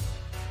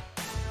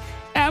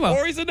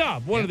 Or he's a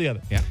knob, one or the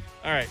other. Yeah.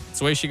 All right. It's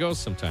the way she goes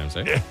sometimes,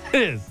 eh?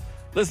 It is.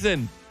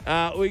 Listen,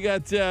 we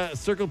got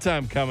Circle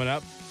Time coming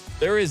up.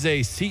 There is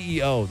a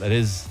CEO that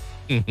is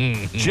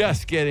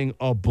just getting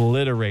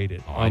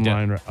obliterated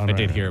online. I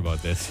did hear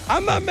about this.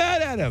 I'm not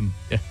mad at him.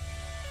 Yeah.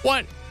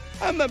 What?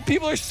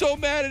 People are so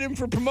mad at him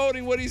for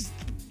promoting what he's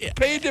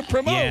paid to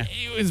promote. Yeah,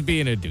 he was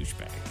being a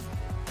douchebag.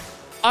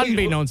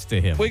 Unbeknownst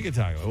to him. We can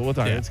talk about it. We'll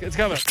talk. Yeah. It's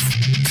coming.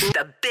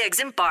 The Biggs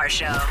and Bar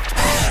Show.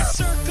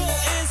 Circle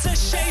is a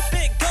shape,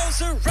 it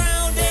goes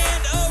around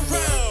and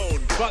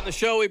around. Spot in the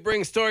show, we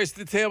bring stories to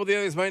the table the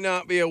others might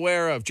not be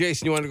aware of.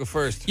 Jason, you want to go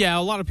first? Yeah,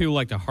 a lot of people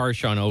like to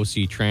harsh on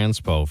OC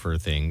Transpo for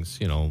things,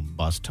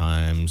 bus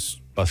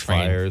times,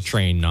 fires,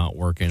 train not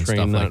working,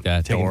 stuff like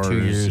that. Taking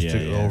 2 years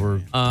to go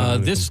over.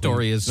 This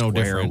story is no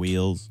Square different.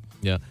 wheels.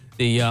 Yeah.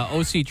 The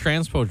OC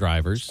Transpo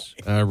drivers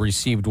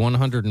received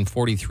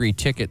 143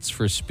 tickets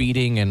for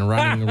speeding and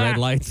running red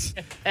lights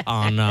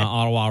on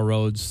Ottawa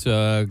roads,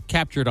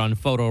 captured on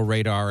photo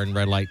radar and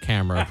red light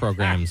camera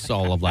programs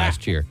all of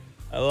last year.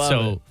 I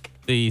love it.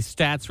 The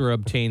stats were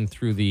obtained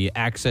through the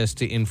Access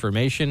to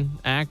Information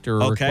Act or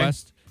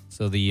request.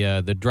 So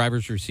the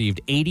drivers received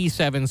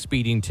 87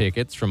 speeding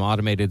tickets from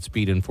automated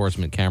speed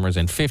enforcement cameras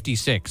and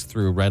 56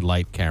 through red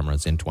light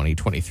cameras in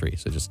 2023.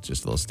 So just a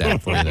little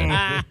stat for you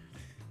there.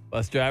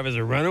 Bus drivers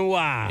are running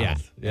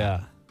wild.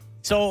 Yeah.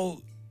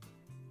 So,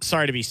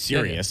 sorry to be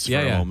serious for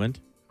a moment.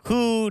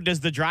 Who does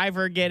the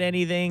driver get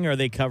anything, or are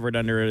they covered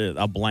under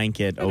a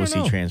blanket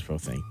OC Transpo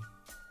thing?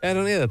 I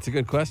don't know. That's a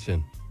good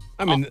question.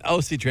 I mean,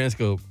 OC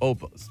Transpo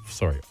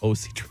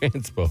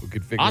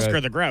could figure Oscar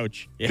out. the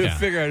Grouch. Could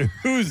figure out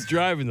who's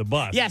driving the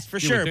bus. Yes, for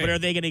sure. But are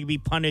they going to be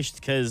punished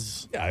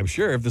because... Yeah, I'm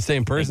sure if the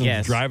same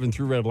person's driving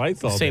through red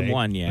lights all day. Same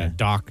one, yeah.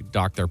 Dock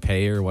their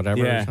pay or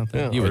whatever or something.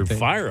 Yeah, You or would think.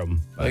 fire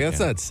them. Like, that's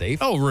not safe.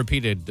 Oh,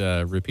 repeated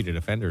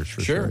offenders for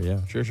sure.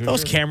 Yeah. Sure.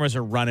 Those cameras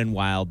are running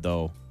wild,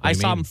 though. I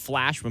saw them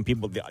flash when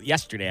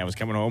yesterday I was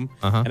coming home,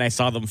 and I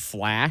saw them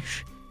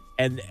flash.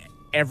 and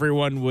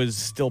everyone was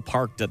still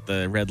parked at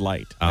the red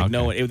light. Like Okay.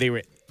 no,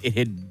 it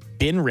had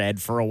been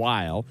red for a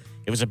while.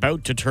 It was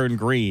about to turn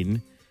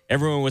green.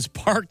 Everyone was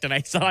parked, and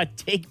I saw it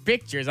take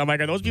pictures. I'm like,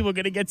 are those people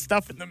going to get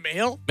stuff in the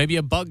mail? Maybe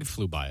a bug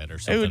flew by it or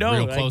something. Who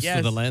knows? Real close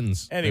to the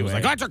lens. Anyway. It was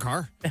like, that's a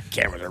car.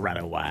 Cameras are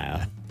running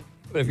wild.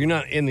 But if you're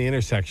not in the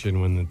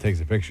intersection when it takes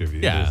a picture of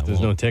you, Yeah,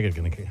 there's no ticket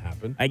going to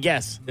happen. I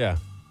guess. Yeah.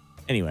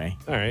 Anyway.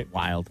 All right.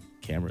 Wild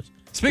cameras.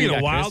 Speaking What of do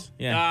you got, wild, Chris?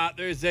 Yeah.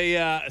 there's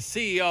a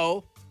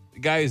CEO, the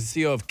guy who's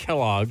the CEO of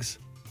Kellogg's.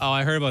 Oh,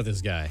 I heard about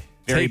this guy.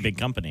 Very big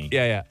company.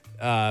 Yeah.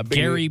 Big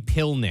Gary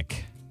Pilnick.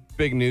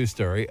 Big news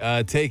story.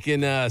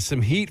 Taking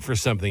some heat for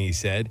something he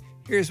said.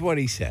 Here's what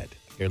he said.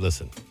 Here,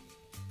 listen.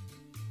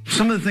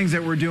 Some of the things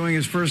that we're doing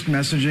is first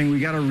messaging. We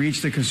got to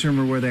reach the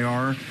consumer where they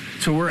are.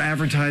 So we're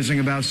advertising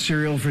about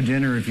cereal for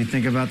dinner. If you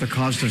think about the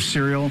cost of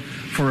cereal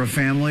for a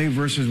family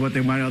versus what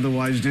they might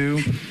otherwise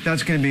do,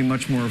 that's going to be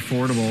much more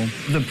affordable.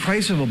 The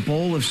price of a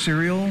bowl of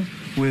cereal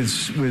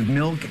with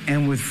milk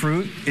and with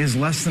fruit is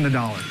less than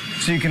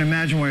 $1. So you can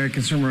imagine why a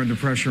consumer under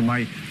pressure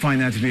might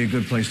find that to be a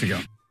good place to go.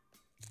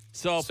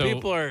 So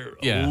people are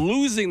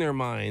losing their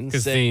minds.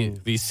 Because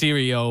the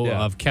CEO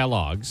of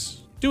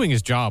Kellogg's, doing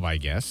his job, I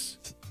guess,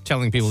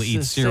 telling people to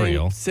eat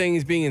cereal. Saying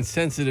he's being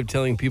insensitive,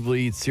 telling people to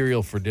eat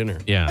cereal for dinner.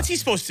 Yeah. What's he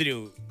supposed to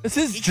do? It's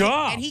his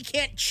job. And he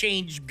can't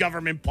change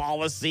government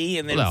policy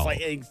and then No.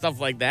 stuff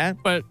like that.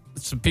 But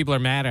some people are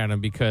mad at him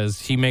because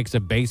he makes a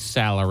base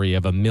salary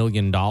of $1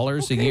 million a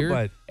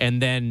year,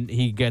 and then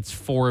he gets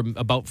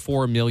about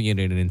 $4 million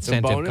in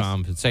incentive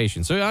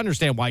compensation. So I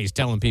understand why he's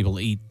telling people to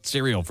eat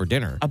cereal for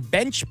dinner. A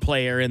bench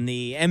player in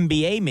the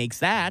NBA makes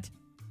that.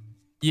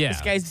 Yeah.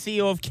 This guy's the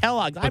CEO of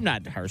Kellogg. I'm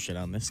not harshing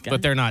on this guy.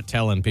 But they're not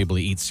telling people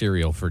to eat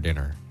cereal for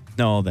dinner.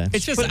 No, that's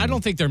It's just I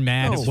don't think they're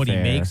mad at what he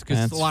makes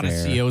because a lot of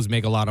CEOs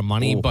make a lot of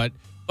money, but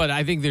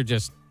I think they're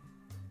just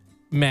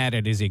mad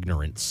at his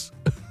ignorance.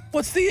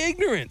 What's the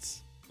ignorance?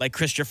 Like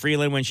Chrystia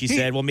Freeland when she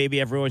said, well, maybe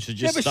everyone should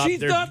just stop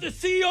she's not the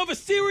CEO of a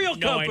cereal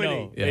company. I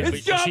know. Yeah.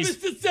 His job is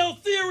to sell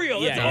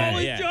cereal. That's all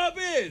his job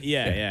is.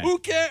 Yeah. Who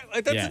cares?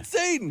 Like, that's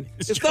insane.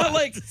 It's not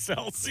like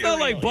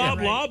Bob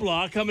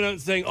Loblaw coming out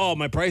and saying, oh,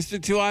 my prices are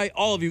too high.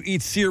 All of you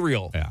eat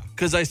cereal. Yeah.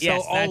 Because I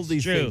sell all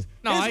these things.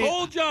 No, his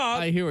whole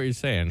job I hear what you're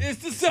saying. is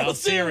to sell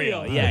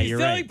cereal. Yeah, he's you're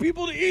telling right.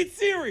 people to eat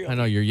cereal. I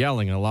know you're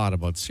yelling a lot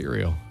about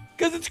cereal.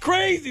 Because it's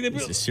crazy.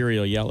 He's a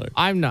cereal yeller.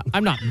 I'm not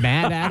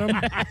mad at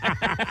him,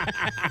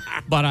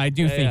 but I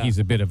do think he's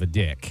a bit of a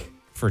dick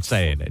for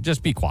saying it.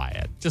 Just be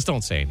quiet. Just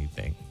don't say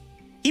anything.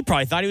 He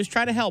probably thought he was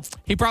trying to help.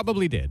 He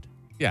probably did.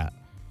 Yeah.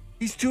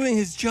 He's doing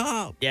his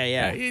job.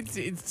 Yeah. It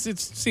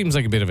seems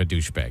like a bit of a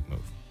douchebag move.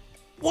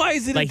 Why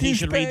is it like a he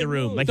should read the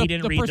room? move? Like he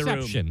didn't read the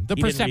room. The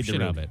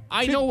perception of it.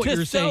 I know what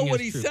you're saying what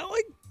is he's true.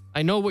 selling?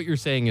 I know what you're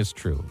saying is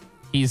true.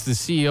 He's the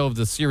CEO of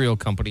the cereal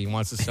company. He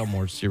wants to sell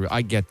more cereal.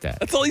 I get that.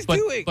 That's all he's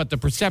doing. But the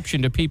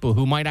perception to people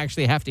who might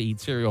actually have to eat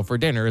cereal for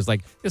dinner is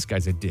like, this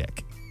guy's a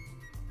dick.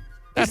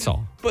 That's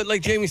all. But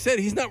like Jamie said,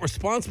 he's not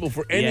responsible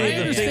for any Yeah, of I the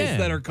things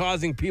understand. that are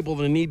causing people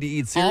to need to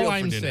eat cereal All for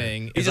I'm dinner.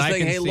 saying He's is just I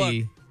saying, can hey,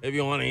 see- look, if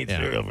you want to eat Yeah.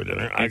 cereal for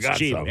dinner, I It's got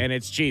cheap, some. and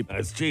it's cheap.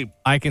 It's cheap.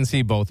 I can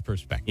see both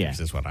perspectives,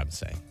 Yeah. is what I'm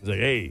saying. He's like,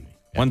 hey.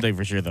 One thing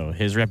for sure, though,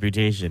 his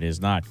reputation is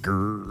not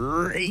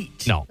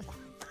great. No.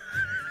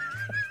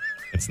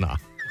 It's not.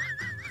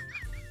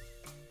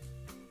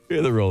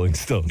 You're the Rolling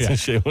Stones.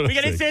 Yeah. We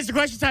got instant answer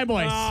question time,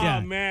 boys.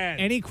 Oh, man.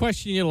 Any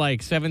question you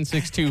like,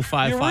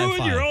 762-555. You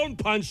ruined your own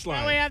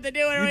punchline. we have to do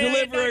it. You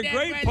deliver a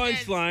great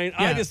punchline.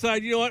 I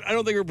decide, you know what? I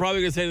don't think we're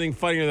probably going to say anything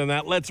funnier than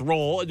that. Let's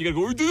roll. And you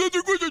go,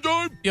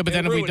 time. Yeah, but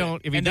then if we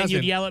don't, if he And then doesn't,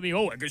 you'd yell at me,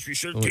 I guess we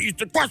should tease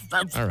the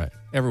questions. all right,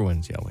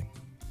 everyone's yelling.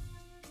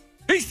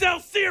 He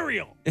sells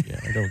cereal. Yeah,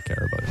 I don't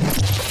care about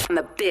it. On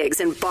the Biggs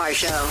and Bar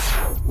Show.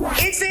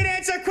 Instant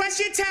answer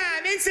question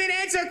time. Instant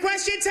answer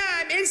question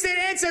time. Instant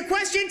answer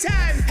question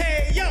time.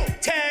 Hey, yo,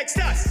 text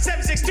us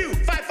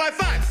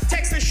 762-555.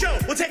 Text the show.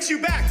 We'll text you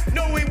back.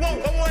 No, we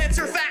won't, but we'll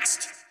answer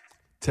fast.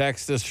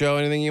 Text us, show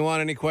anything you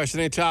want, any question,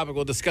 any topic.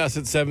 We'll discuss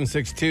it.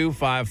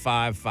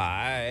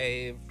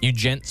 762-555. You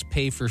gents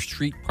pay for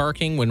street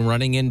parking when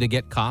running in to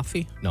get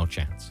coffee? No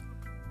chance.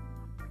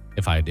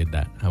 If I did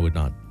that, I would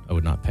not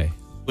pay.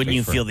 Wouldn't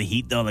you feel the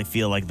heat, though? Like,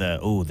 feel like the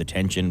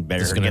tension.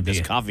 Better get this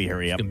coffee,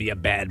 hurry up. It's going to be a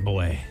bad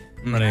boy.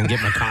 Run in and get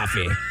my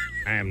coffee.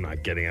 I am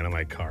not getting out of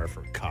my car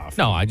for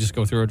coffee. No, I just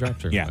go through a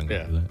drive-thru. Yeah.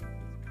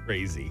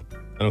 Crazy. I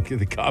don't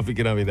think the coffee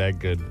cannot be that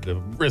good. The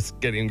risk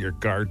getting your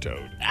car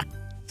towed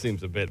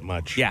seems a bit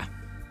much. Yeah.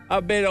 A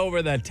bit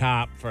over the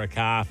top for a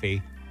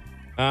coffee.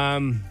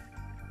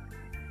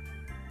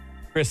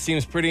 Chris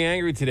seems pretty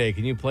angry today.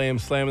 Can you play him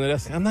slamming the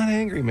desk? I'm not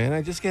angry, man.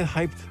 I just get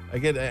hyped. I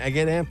get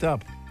amped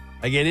up.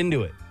 I get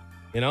into it.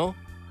 You know?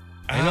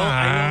 I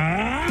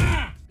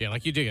know. Yeah,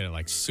 like you do get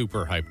like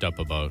super hyped up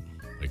about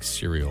like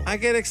cereal. I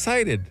get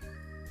excited.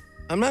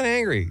 I'm not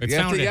angry. It You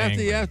have sounded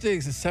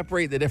angry. to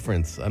separate the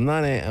difference. I'm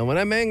not. When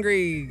I'm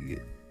angry.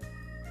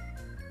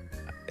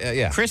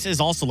 Yeah. Chris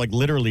is also like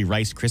literally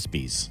Rice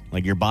Krispies,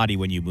 like your body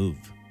when you move.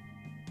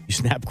 You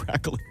snap,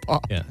 crackle, and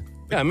pop. Yeah.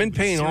 Yeah, I'm in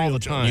pain all the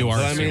time. You are.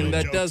 So, I mean,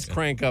 that does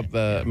crank up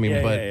the. I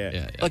mean,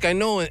 like I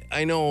know.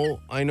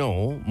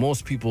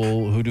 Most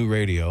people who do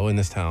radio in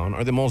this town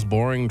are the most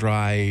boring,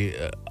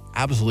 dry,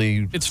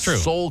 absolutely, it's true,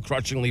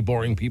 soul-crushingly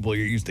boring people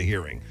you're used to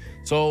hearing.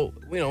 So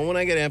when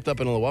I get amped up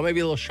in a little while, maybe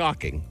a little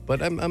shocking,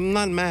 but I'm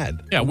not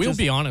mad. Yeah, we'll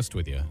be honest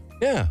with you.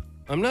 Yeah,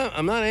 I'm not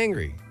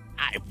angry.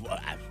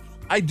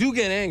 I do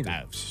get angry.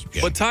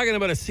 But talking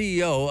about a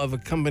CEO of a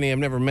company I've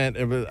never met,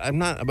 I'm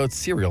not about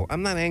cereal.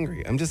 I'm not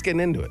angry. I'm just getting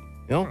into it.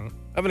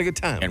 Having a good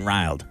time. And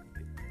riled.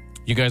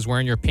 You guys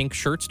wearing your pink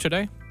shirts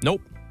today?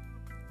 Nope.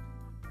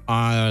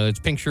 It's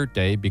Pink Shirt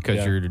Day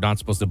because you're not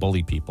supposed to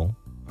bully people.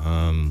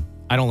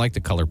 I don't like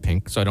the color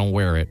pink, so I don't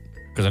wear it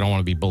because I don't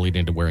want to be bullied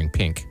into wearing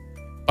pink.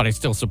 But I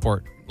still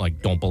support,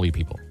 don't bully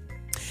people.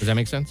 Does that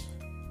make sense?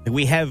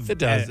 We have... It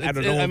does. I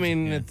don't know. I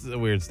mean, it's a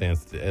weird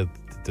stance to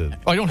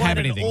I don't have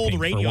anything At an pink, old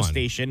radio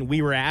station,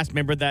 we were asked,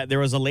 remember that there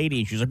was a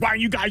lady, she was like, why are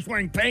you guys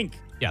wearing pink?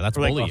 Yeah, that's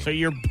we're bullying. Like, so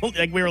you're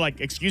we were like,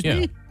 excuse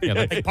me?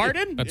 Yeah,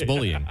 pardon? That's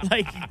bullying.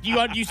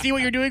 You see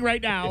what you're doing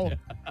right now?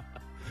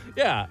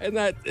 Yeah, in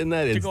that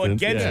instance. To go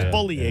against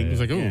bullying. He's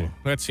like, ooh,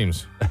 that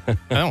seems... I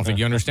don't think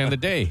you understand the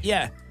day.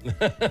 Yeah.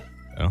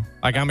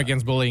 I'm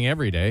against bullying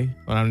every day,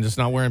 but I'm just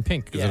not wearing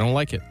pink because I don't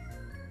like it.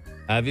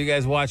 Have you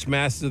guys watched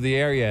Masters of the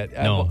Air yet?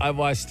 No. I've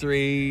watched 4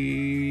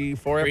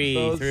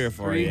 episodes. 3 or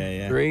 4,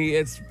 yeah. 3.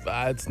 It's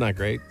not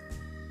great.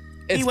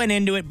 We went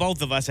into it,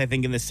 both of us, I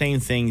think, in the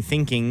same thing,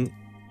 thinking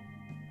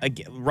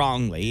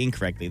wrongly,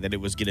 incorrectly, that it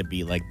was going to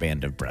be like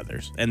Band of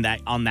Brothers, and that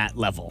on that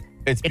level.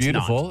 It's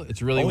beautiful. Not.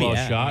 It's really well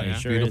shot. Yeah,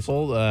 it's sure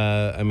beautiful.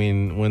 I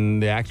mean, when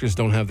the actors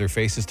don't have their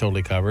faces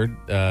totally covered,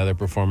 their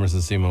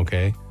performances seem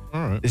okay.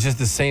 All right. It's just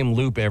the same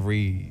loop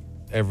every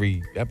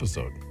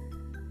episode.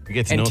 We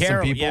get to know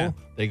some people. Yeah.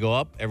 They go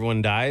up,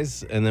 everyone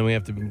dies, and then we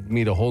have to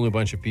meet a whole new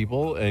bunch of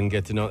people and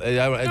get to know.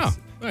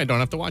 I don't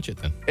have to watch it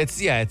then.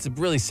 It's a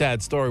really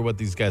sad story what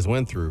these guys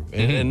went through.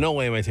 And in no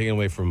way am I taking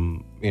away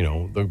from,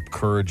 the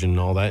courage and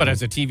all that. But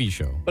as a TV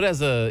show. But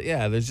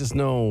there's just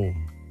no,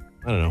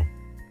 I don't know.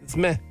 It's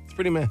meh. It's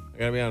pretty meh. I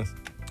gotta be honest.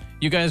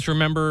 You guys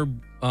remember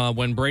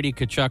when Brady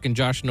Kachuk and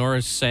Josh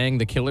Norris sang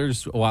The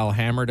Killers while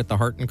hammered at the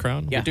Heart and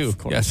Crown? Yeah, we do. Of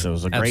course. Yes, it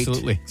was a great.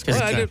 Absolutely.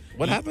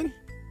 What happened?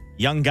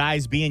 Young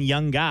guys being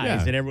young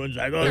guys, and everyone's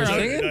like, "Oh,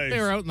 they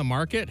were out in the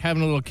market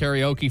having a little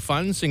karaoke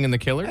fun, singing The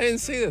Killers." I didn't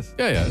see this.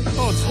 Yeah.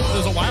 Oh, it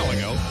was a while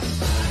ago.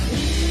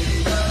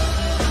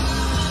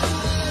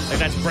 Like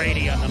that's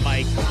Brady on the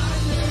mic.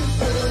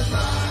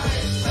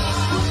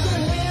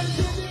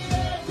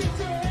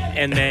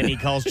 And then he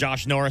calls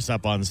Josh Norris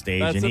up on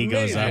stage, and he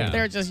goes up. Yeah.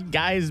 They're just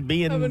guys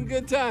being having a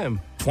good time.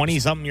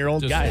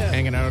 20-something-year-old guys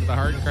hanging out at the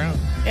Heart and Crown.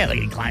 Yeah, like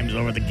he climbs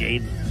over the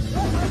gate.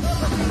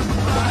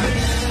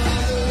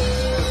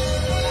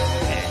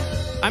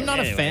 I'm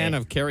not a fan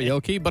of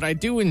karaoke, but I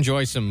do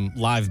enjoy some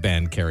live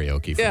band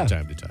karaoke from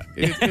time to time.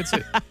 It's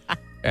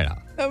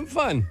having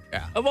fun.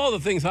 Yeah. Of all the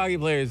things hockey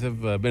players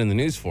have been in the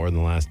news for in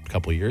the last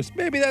couple of years,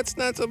 maybe that's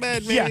not so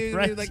bad. Maybe yeah,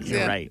 right.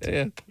 You're right.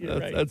 Yeah, You're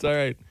right. That's all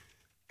right.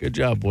 Good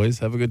job, boys.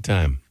 Have a good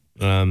time.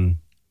 All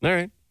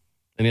right.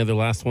 Any other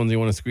last ones you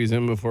want to squeeze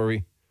in before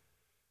we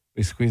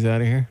squeeze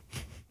out of here?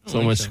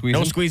 So much squeezing.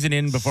 No squeezing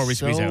in before we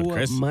squeeze out,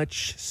 Chris. So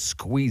much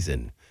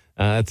squeezing.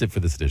 That's it for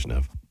this edition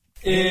of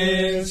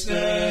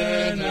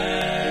Instant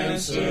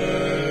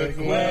Answer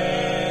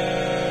Question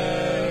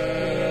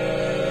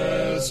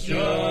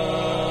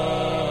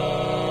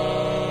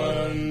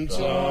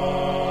Time.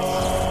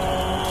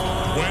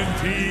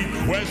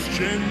 20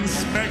 questions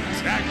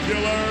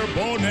spectacular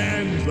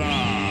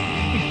bonanza.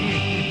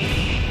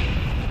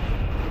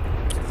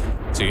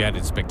 So you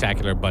added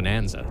spectacular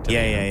bonanza.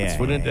 Yeah.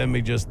 Wouldn't that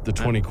be just the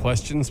 20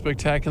 questions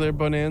spectacular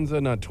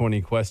bonanza, not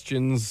 20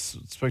 questions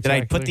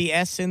spectacular? Did I put the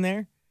S in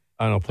there?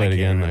 I don't play it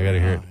again. I got to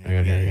hear it. I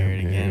got to hear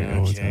it again.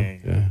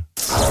 Okay. Yeah.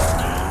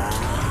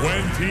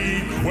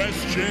 20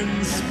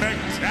 questions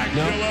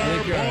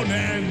spectacular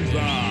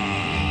bonanza.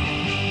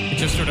 It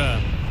just sort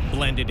of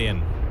blended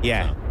in.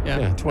 Yeah.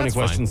 20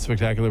 questions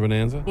spectacular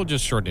bonanza. We'll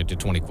just shorten it to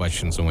 20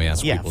 questions when we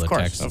ask people to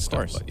text and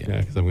stuff. But Yeah,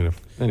 because I'm going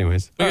to...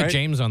 Anyways. We got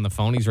James on the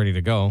phone. He's ready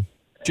to go.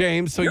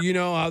 James, so you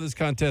know how this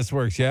contest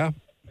works, yeah?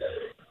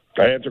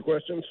 I answer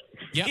questions?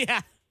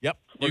 Yep. Yep.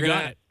 You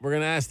got it. We're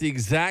going to ask the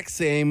exact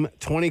same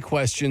 20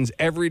 questions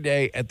every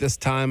day at this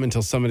time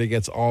until somebody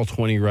gets all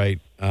 20 right.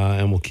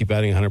 And we'll keep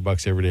adding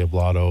 $100 every day of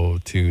Lotto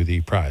to the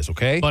prize,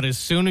 okay? But as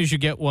soon as you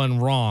get one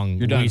wrong,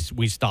 You're done.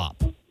 we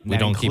stop. We That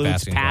don't keep includes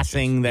asking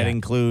passing. questions. That Yeah.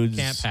 includes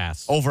Can't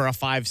pass. over a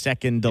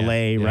 5-second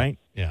delay, right?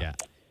 Yeah.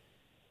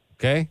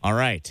 Okay? All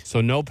right.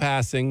 So no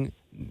passing.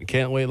 You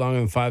can't wait longer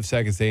than 5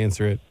 seconds to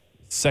answer it.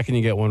 Second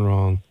you get one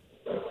wrong,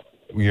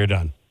 you're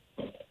done.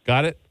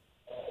 Got it?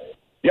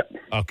 Yep.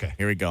 Okay.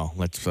 Here we go.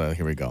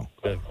 Here we go.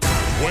 20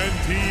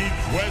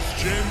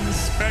 questions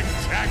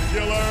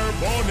spectacular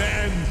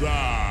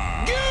bonanza.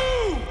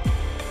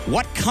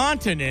 What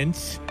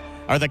continent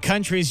are the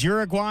countries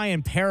Uruguay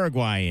and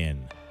Paraguay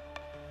in?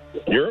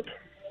 Europe?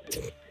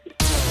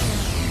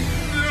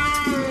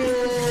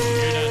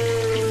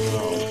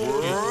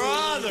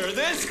 Brother,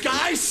 this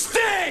guy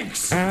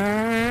stinks!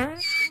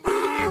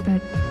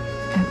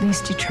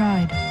 least you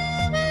tried.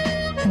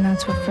 And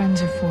that's what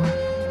friends are for.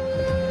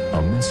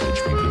 A message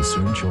from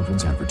concerned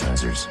children's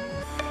advertisers.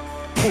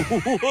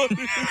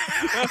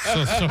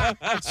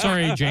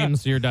 Sorry,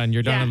 James, you're done.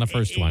 You're done on the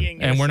first one.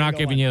 And we're not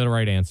giving you the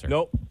right answer.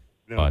 Nope.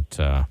 But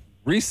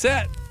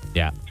reset.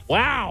 Yeah.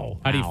 Wow.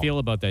 How do you feel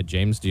about that,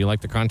 James? Do you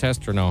like the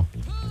contest or no?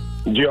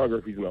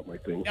 Geography's not my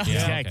thing.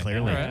 Yeah,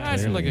 clearly. All right. I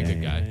seem like a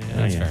good guy.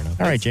 That's fair enough.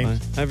 All right,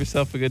 James. Have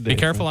yourself a good day. Be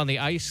careful on the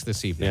ice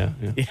this evening.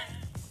 Yeah.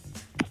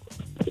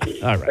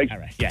 All right. All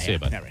right. Yeah, See you,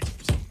 bud. All right.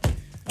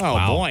 Oh,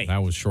 wow, boy.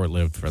 That was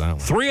short-lived for that one.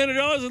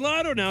 $300 in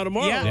Lotto now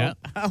tomorrow. Yeah.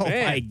 Oh,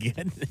 Man. my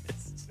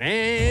goodness.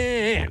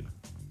 Man.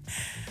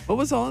 What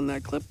was all in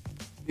that clip?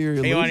 Your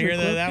Hey, you want to illusion hear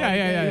clip? that one?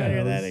 Yeah. You wanna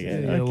hear that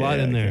again? A lot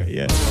in there.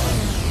 Yeah.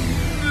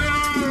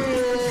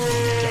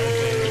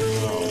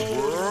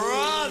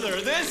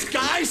 Brother, this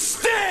guy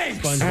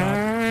stinks!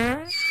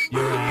 SpongeBob.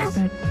 Your ass.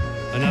 But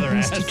Another at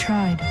least ass. you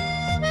tried.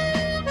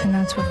 And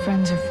that's what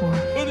friends are for.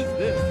 What is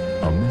this?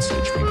 A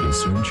message from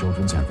concerned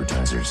children's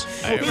advertisers.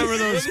 I remember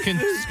those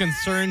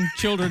concerned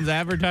children's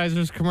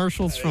advertisers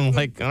commercials from,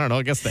 like, I don't know,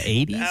 I guess the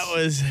 80s? That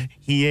was,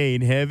 he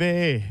ain't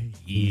heavy.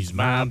 He's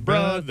my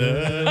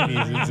brother.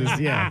 That's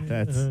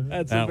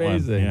That's that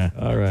amazing. One. Yeah.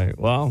 All right.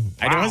 Well,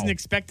 I wasn't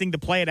expecting to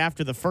play it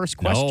after the first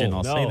question.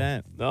 I'll say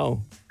that.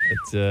 No.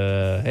 It's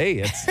hey,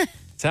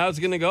 it's how it's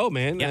gonna go,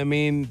 man. Yeah. I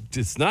mean,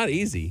 it's not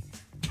easy.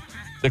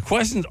 The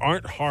questions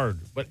aren't hard,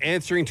 but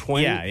answering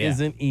 20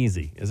 isn't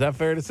easy. Is that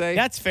fair to say?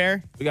 That's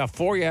fair. We got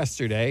 4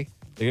 yesterday.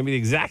 They're gonna be the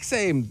exact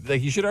same.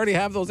 Like, you should already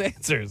have those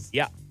answers.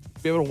 Yeah.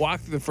 Be able to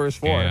walk through the first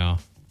 4. Yeah.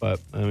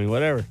 But I mean,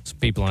 whatever. Some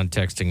people on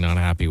texting not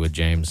happy with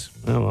James.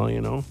 Oh, well, you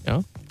know.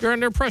 Yeah. You're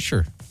under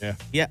pressure. Yeah.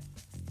 Yeah.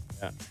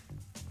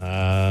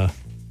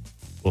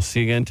 We'll see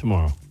you again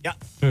tomorrow. Yeah.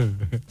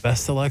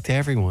 Best of luck to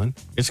everyone.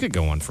 This could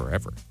go on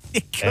forever.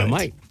 It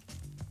might.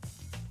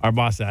 Our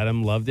boss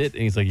Adam loved it,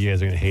 and he's like, "You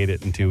guys are gonna hate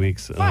it in 2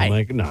 weeks." And I'm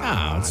like,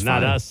 "Nah, it's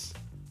not fine. us.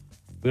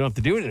 We don't have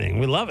to do anything.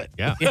 We love it."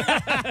 Yeah.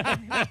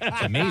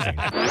 It's amazing.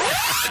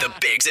 The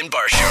Biggs and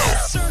Bar Show.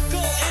 Circle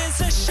is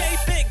a shape,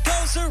 it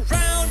goes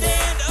around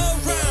and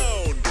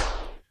around.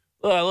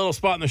 A little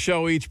spot in the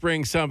show. Each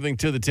brings something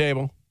to the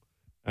table.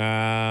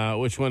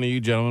 Which one of you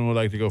gentlemen would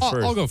like to go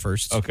first? I'll go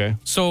first. Okay.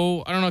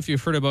 So, I don't know if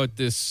you've heard about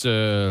this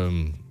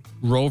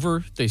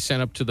rover they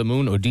sent up to the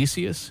moon,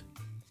 Odysseus.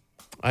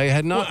 I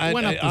had not. Well, it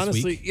went up this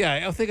honestly, week.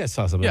 yeah, I think I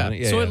saw something. Yeah. On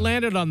it. So it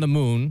landed on the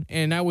moon,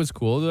 and that was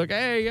cool. They're like,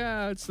 hey,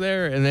 yeah, it's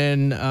there. And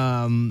then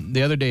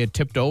the other day it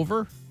tipped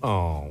over.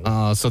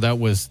 Oh. So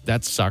that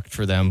sucked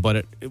for them.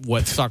 But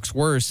what sucks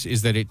worse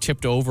is that it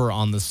tipped over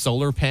on the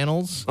solar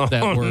panels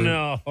that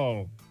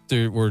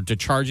were to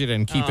charge it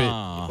and keep it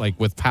like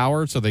with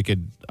power so they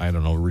could, I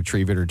don't know,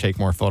 retrieve it or take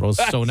more photos.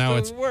 So now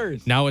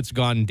it's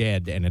gone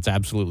dead and it's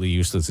absolutely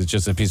useless. It's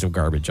just a piece of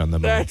garbage on the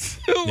moon. That's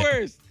the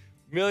worst.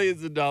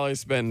 Millions of dollars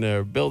spent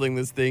building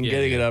this thing,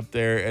 getting it up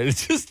there, and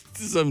it's just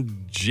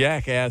some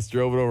jackass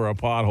drove it over a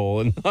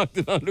pothole and knocked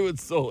it onto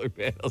its solar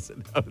panels,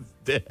 and now it's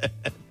dead.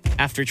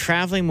 After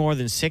traveling more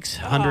than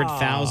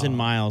 600,000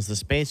 miles, the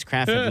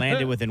spacecraft had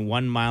landed within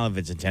 1 mile of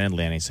its intended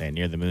landing site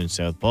near the moon's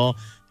South Pole.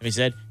 And he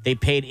said they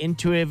paid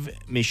Intuitive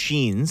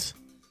Machines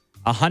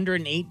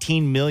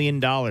 $118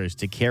 million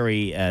to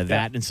carry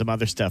that and some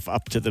other stuff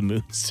up to the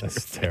moon's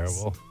surface. That's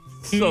terrible.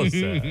 So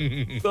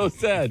sad. So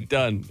sad.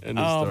 Done. End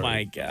of story.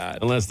 My God.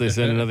 Unless they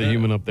send another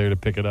human up there to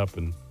pick it up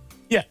and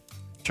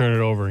turn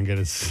it over and get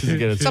it.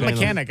 Some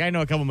mechanic. I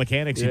know a couple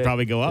mechanics who'd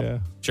probably go up. Yeah.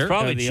 Sure. It's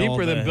probably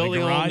cheaper than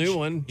building a whole garage. new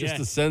one just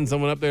to send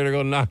someone up there to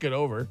go knock it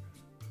over.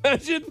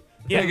 Imagine.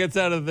 Yeah, gets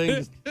out of the thing,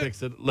 just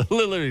picks it,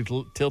 literally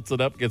tilts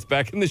it up, gets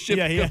back in the ship.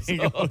 He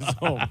goes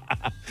home.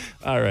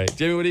 All right,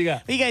 Jimmy, what do you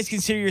got? You guys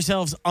consider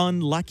yourselves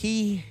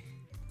unlucky?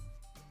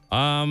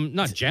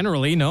 Not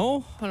generally,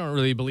 no. I don't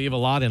really believe a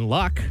lot in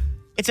luck.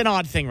 It's an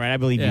odd thing, right? I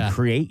believe you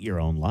create your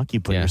own luck. You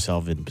put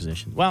yourself in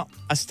position. Well,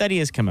 a study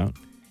has come out,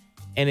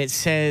 and it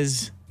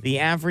says the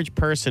average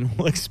person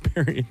will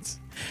experience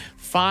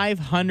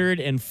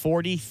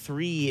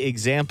 543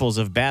 examples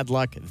of bad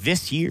luck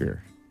this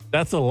year.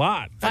 That's a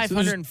lot.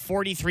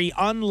 543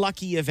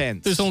 unlucky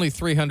events. There's only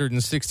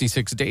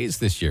 366 days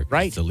this year.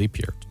 Right. It's a leap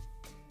year.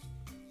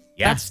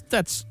 Yeah.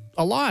 That's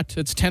a lot.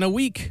 It's 10 a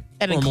week.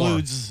 That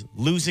includes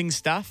losing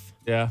stuff.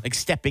 Yeah. Like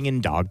stepping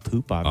in dog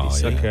poop,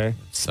 obviously. Okay.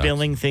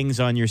 Spilling things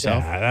on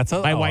yourself. Yeah, that's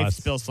My wife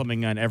spills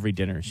something on every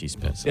dinner she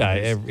spills.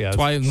 That's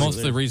why most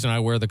of the reason I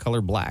wear the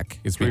color black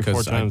is 3 or 4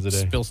 because times I a day.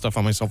 spill stuff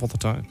on myself all the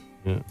time.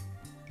 Yeah.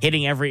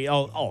 Hitting every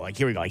like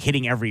here we go, like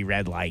hitting every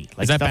red light.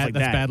 Like Is that stuff bad? like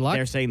That's that. bad luck?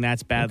 They're saying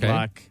that's bad Okay.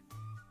 luck.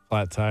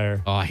 Flat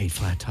tire. Oh, I hate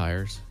flat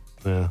tires.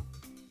 Yeah.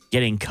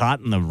 Getting caught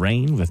in the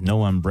rain with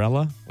no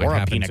umbrella What or a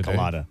happened pina today?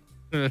 colada.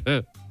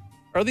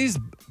 Are these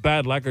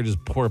bad luck or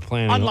just poor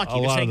planning? Unlucky. A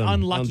They're lot saying of them.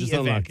 unlucky Just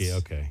events. unlucky.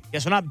 Okay. Yeah,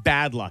 so not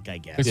bad luck, I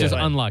guess. It's just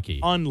but unlucky.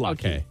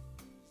 Unlucky. Okay.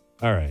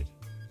 All right.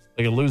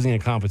 Like losing a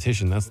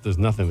competition. There's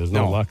nothing. There's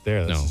no luck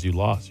there. That's just you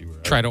lost. You were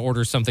Try to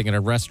order something at a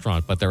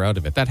restaurant, but they're out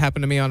of it. That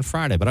happened to me on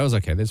Friday, but I was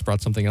okay. They just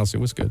brought something else. It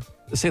was good.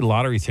 They say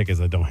lottery tickets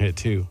that don't hit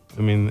too.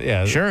 I mean,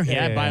 yeah. Sure.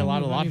 Yeah, I buy a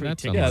lot of lottery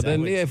tickets. Yeah,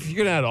 then if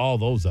you're gonna add all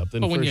those up,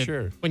 then for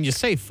sure. When you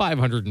say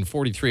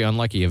 543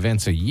 unlucky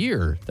events a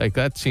year, like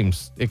that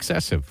seems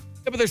excessive.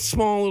 Yeah, but there's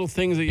small little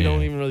things that you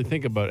don't even really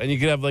think about, and you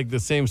could have like the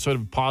same sort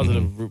of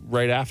positive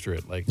right after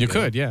it. Like you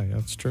could, yeah,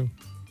 that's true.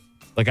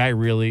 Like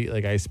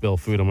I spill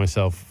food on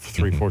myself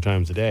 3-4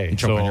 times a day.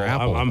 So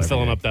I'm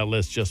filling up that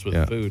list just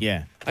with food.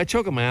 Yeah. I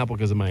choke on my apple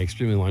because of my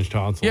extremely large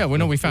tonsils. Yeah,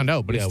 we found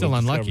out, but it's still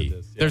unlucky.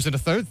 There's a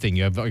third thing.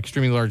 You have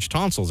extremely large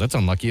tonsils. That's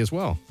unlucky as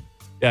well.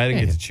 Yeah, I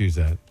didn't get to choose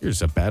that. You're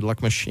just a bad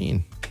luck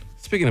machine.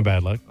 Speaking of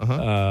bad luck,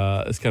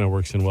 this kind of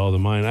works in well to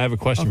mine. I have a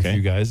question for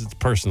you guys. It's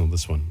personal,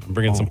 this one. I'm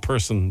bringing some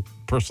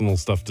personal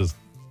stuff to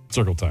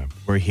Circle Time.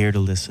 We're here to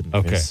listen.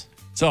 Okay. Chris.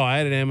 So I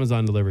had an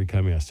Amazon delivery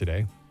come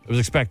yesterday. I was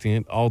expecting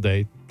it all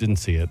day. Didn't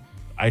see it.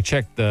 I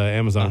checked the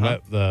Amazon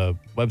the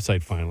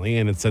website finally,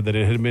 and it said that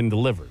it had been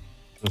delivered.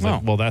 I was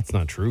like, well, that's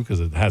not true because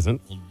it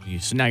hasn't.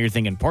 So now you're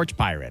thinking porch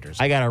pirate or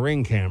something. I got a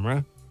Ring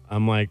camera.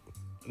 I'm like,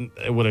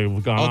 it would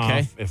have gone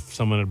off if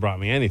someone had brought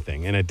me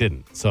anything, and it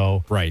didn't.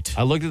 So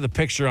I looked at the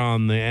picture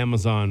on the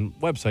Amazon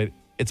website.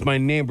 It's my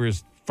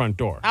neighbor's front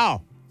door.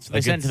 Oh, so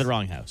they sent it to the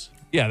wrong house.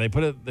 Yeah, they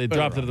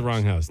dropped it at the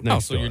wrong house.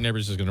 So your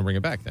neighbor's just going to bring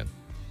it back then?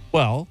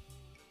 Well,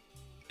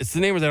 it's the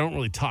neighbors I don't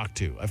really talk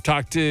to. I've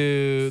talked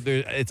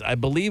to, I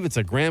believe it's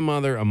a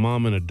grandmother, a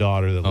mom, and a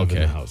daughter that live in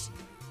the house.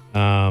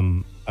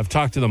 I've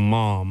talked to the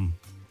mom.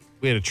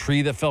 We had a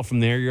tree that fell from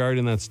their yard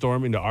in that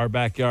storm into our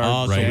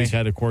backyard. So we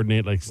had to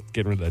coordinate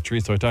getting rid of that tree.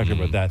 So I talked to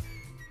her about that.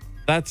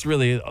 That's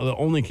really the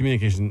only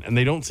communication. And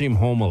they don't seem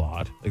home a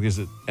lot. But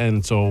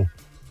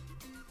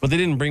they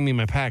didn't bring me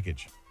my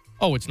package.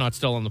 Oh, it's not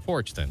still on the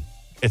porch then?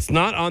 It's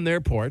not on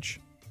their porch.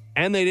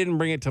 And they didn't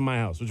bring it to my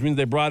house, which means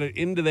they brought it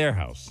into their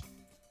house.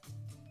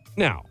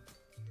 Now,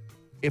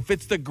 if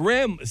it's the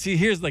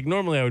here's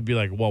normally I would be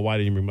like, well, why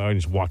didn't you bring I would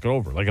just walk it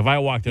over. Like if I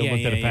walked out,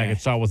 looked at a package,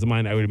 saw it wasn't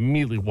mine, I would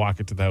immediately walk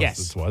it to the house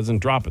this was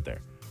and drop it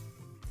there.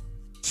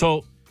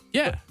 So,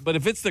 but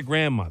if it's the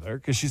grandmother,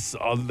 because she's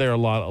there a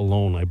lot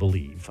alone, I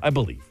believe,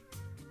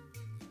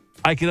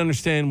 I can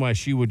understand why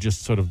she would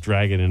just sort of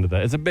drag it into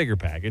it's a bigger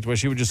package, why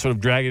she would just sort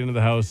of drag it into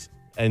the house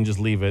and just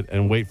leave it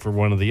and wait for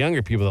one of the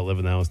younger people that live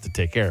in the house to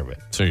take care of it.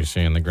 So you're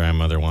saying the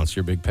grandmother wants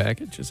your big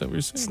package? Is that what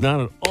you're saying? It's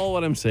not at all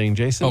what I'm saying,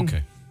 Jason.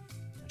 Okay.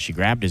 She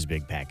grabbed his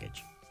big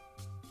package.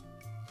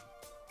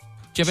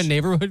 Do you have a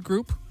neighborhood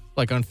group?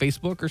 Like on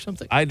Facebook or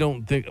something? I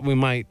don't think we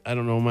might. I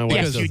don't know. My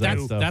wife does that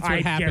stuff. That's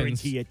what happens.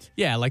 Guarantee it.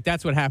 Yeah,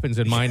 that's what happens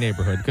in my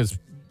neighborhood because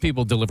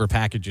people deliver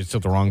packages to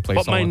the wrong place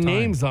all the time. But my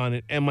name's on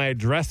it and my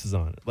address is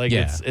on it. Like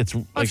it's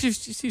like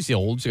she's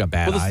old. She got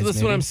bad eyes.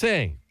 That's what I'm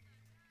saying.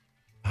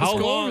 Let's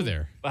go over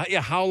there.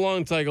 How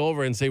long till I go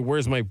over and say,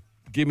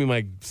 give me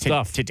my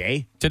stuff?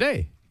 Today.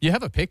 You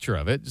have a picture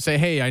of it. Say,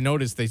 hey, I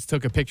noticed they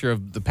took a picture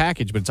of the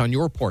package, but it's on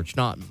your porch,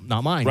 not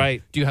mine.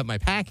 Right. Do you have my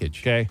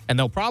package? Okay. And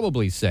they'll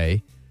probably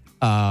say,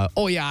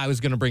 oh, yeah, I was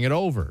going to bring it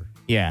over.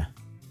 Yeah.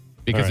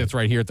 Because it's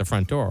right here at the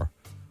front door.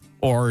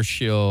 Or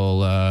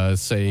she'll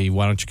say,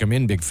 why don't you come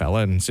in, big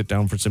fella, and sit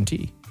down for some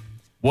tea?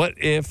 What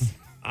if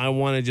I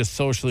want to just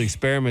socially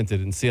experiment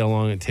it and see how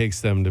long it takes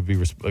them to be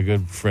a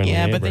good friendly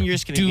neighbor? Yeah, but then you're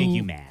just going to make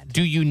you mad.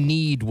 Do you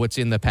need what's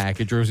in the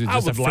package, or is it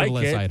just a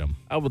frivolous item?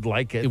 I would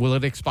like it. Will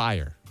it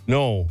expire?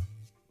 No.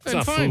 It's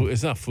not food.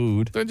 It's not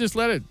food. Then just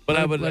let it. But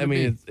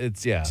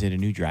it's yeah. Is it a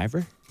new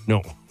driver?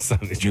 No. It's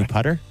not a new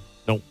putter?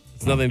 No.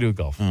 It's nothing to do with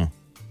golf.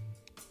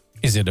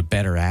 Is it a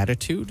better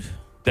attitude?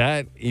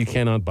 That you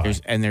cannot buy.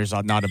 There's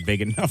not a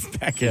big enough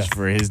package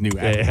for his new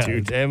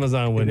attitude. Yeah.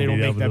 Amazon wouldn't they don't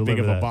be make able that to big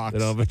of a that.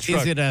 box.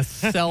 Is it a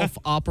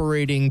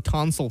self-operating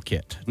tonsil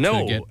kit? No.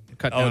 To get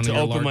cut down to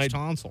your open large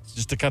tonsils.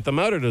 Just to cut them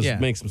out or to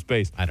make some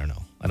space? I don't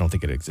know. I don't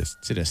think it exists.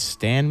 Is it a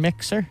stand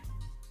mixer?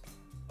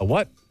 A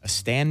what? A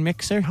stand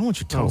mixer? Why don't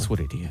you tell us what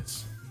it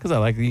is? Because I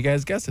like you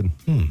guys guessing.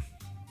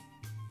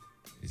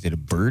 Is it a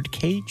bird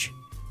cage?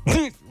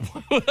 Why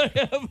would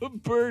I have a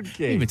bird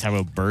cage? We've been talking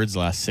about birds the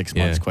last 6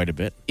 months quite a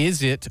bit.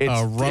 Is it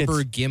a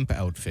rubber gimp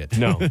outfit?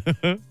 No.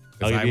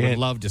 I would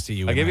love to see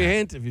you I'll give you a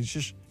hint.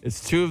 If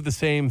it's two of the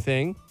same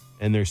thing,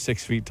 and they're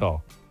 6 feet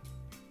tall.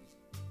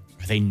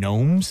 Are they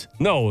gnomes?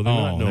 No, they're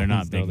not gnomes. They're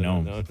not big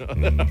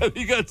gnomes.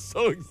 You got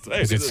so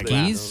excited. Is it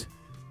skis?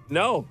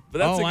 No, but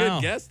that's a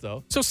good guess,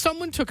 though. So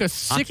someone took a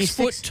 6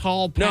 foot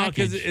tall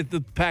package. No, because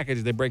the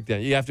package, they break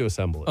down. You have to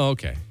assemble it. Oh,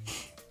 okay.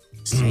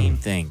 Same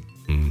thing.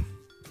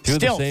 Two of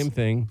the same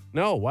thing.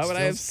 No, why would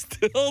I have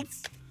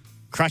stilts?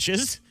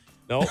 Crutches?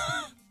 No.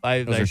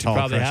 I should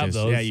probably have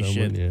those. Yeah, you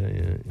should.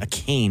 Yeah. A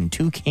cane.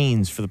 2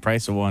 canes for the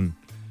price of one.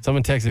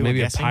 Someone texted,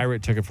 maybe a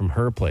pirate took it from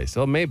her place.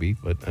 Oh, maybe,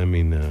 but I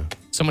mean.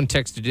 Someone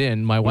texted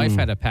in, my wife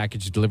had a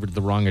package delivered to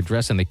the wrong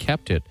address and they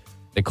kept it.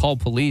 They called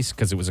police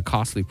because it was a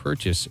costly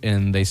purchase,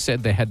 and they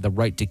said they had the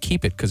right to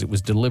keep it because it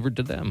was delivered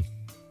to them.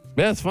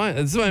 Yeah, that's fine.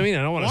 That's what I mean.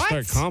 I don't want to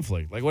start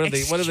conflict. Like, what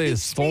if they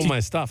stole my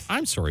stuff?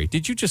 I'm sorry.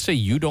 Did you just say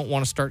you don't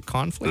want to start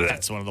conflict?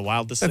 That's one of the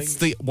wildest That's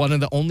things. one of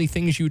the only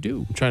things you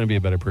do. I'm trying to be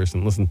a better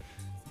person. Listen.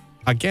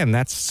 Again,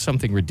 that's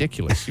something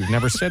ridiculous you've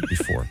never said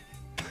before.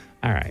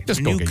 All right.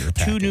 Just go get your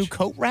package. 2 new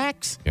coat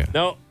racks? Yeah.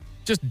 No.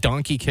 Just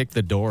donkey kick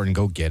the door and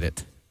go get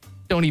it.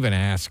 Don't even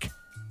ask.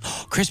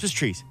 Christmas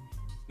trees.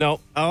 No.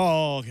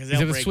 Oh, because Is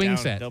they'll it a break swing down.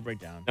 set? They'll break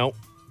down. No.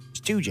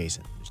 There's 2,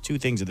 Jason. There's 2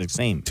 things that are the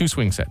same. 2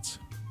 swing sets.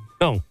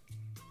 No.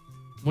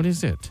 What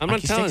is it? I'm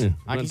not telling you.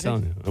 I'm not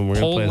telling you. And we're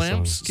gonna Pole play a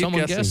lamps? song. Keep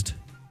Someone guessing. guessed?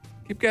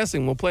 Keep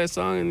guessing. We'll play a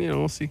song and,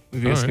 we'll see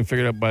if you guys can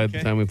figure it out by the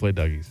time we play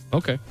Dougie's.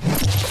 Okay.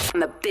 On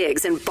the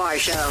Biggs and Bar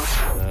Show.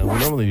 We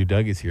normally do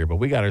Dougie's here, but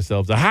we got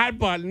ourselves a hot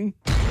button.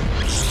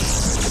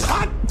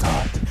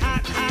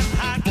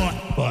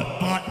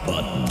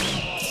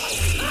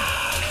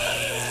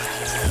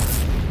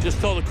 Just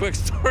told a quick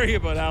story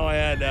about how I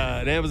had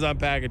an Amazon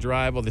package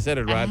arrive. Well, they said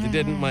it arrived. It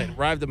didn't. It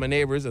arrived at my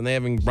neighbors, and they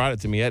haven't brought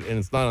it to me yet, and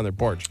it's not on their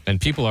porch. And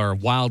people are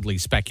wildly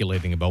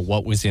speculating about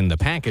what was in the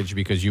package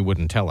because you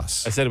wouldn't tell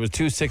us. I said it was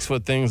 2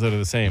 6-foot things that are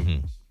the same.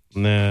 Mm-hmm.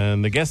 And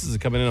then the guesses are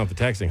coming in off the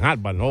texting.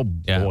 Hot button. Oh,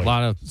 Yeah, boy. a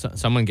lot of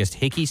someone guessed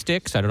hickey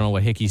sticks. I don't know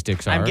what hickey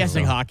sticks are. I'm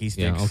guessing So- hockey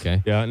sticks. Yeah,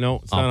 okay. Yeah, no.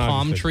 It's not Palm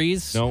hockey sticks.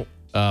 trees. No.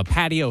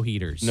 Patio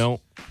heaters.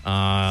 No.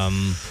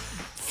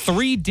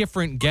 3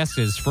 different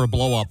guesses for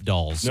blow-up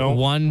dolls. No.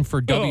 One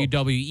for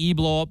WWE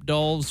blow-up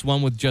dolls,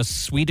 one with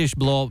just Swedish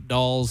blow-up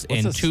dolls,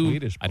 What's and a 2,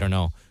 Swedish I don't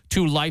know,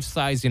 2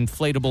 life-size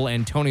inflatable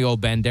Antonio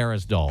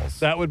Banderas dolls.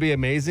 That would be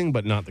amazing,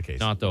 but not the case.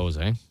 Not those,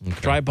 eh?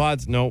 Okay.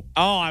 Tripods? No.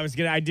 Oh, wasn't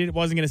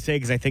gonna say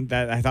because I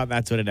thought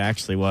that's what it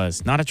actually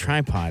was. Not a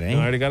tripod, eh? I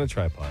already got a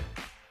tripod.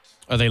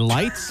 Are they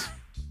lights?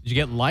 Did you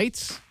get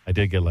lights? I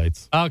did get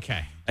lights.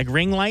 Okay. Like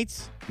ring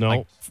lights?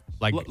 No.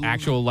 Like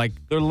actual, like...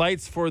 They're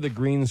lights for the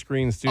green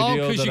screen studio.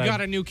 Oh, because you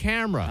got a new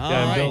camera.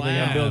 Yeah,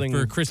 I'm building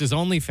for Chris's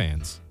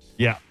OnlyFans.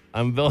 Yeah,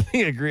 I'm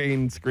building a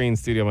green screen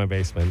studio in my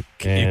basement.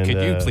 And,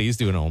 Could you please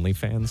do an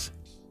OnlyFans?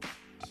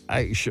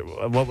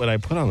 What would I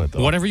put on it,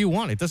 though? Whatever you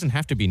want. It doesn't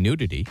have to be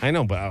nudity. I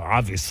know, but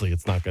obviously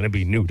it's not going to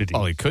be nudity.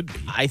 Oh, it could be.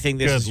 I think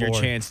this Good is your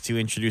Lord. chance to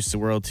introduce the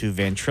world to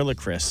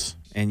ventriloquist,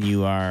 and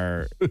you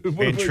are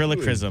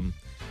ventriloquism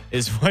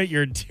is what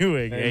you're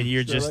doing, and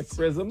you're just Just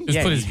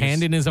put his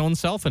hand in his own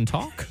self and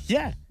talk?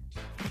 Yeah.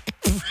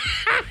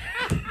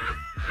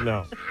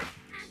 No.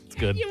 It's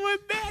good. You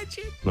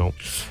imagine? No.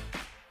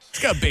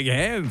 He's got big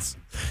hands.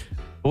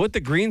 But with the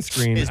green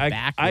screen, His I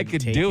back could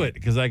wouldn't take do it. it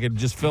because I could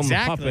just film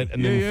Exactly. the puppet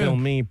and then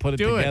film me, put it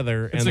Do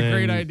together. It's and a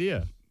great then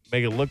idea.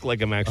 Make it look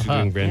like I'm actually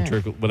doing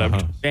ventriloquism. Whatever.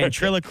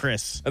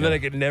 Ventriloquist. And then I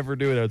could never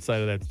do it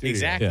outside of that studio.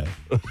 Exactly.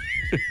 Yeah.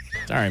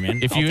 Sorry, man.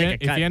 If I'll you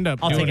take a cut. end up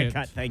I'll doing take a it,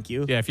 cut. Thank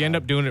you. Yeah, if you end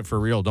up doing it for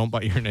real, don't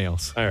bite your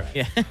nails. All right.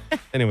 Yeah.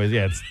 Anyways,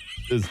 yeah,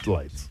 it's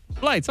lights.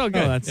 Lights, oh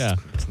good. that's yeah.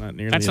 it's not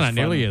nearly That's as not fun.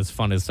 nearly as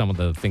fun as some of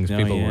the things No,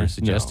 people yeah. were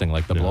suggesting,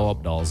 like the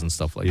blow-up dolls and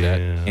stuff like that.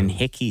 And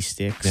hickey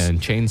sticks.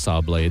 And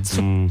chainsaw blades.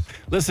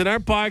 Listen, our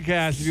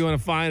podcast, if you want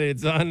to find it,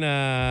 it's on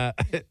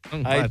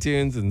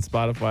iTunes and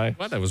Spotify.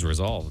 Glad that was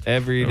resolved.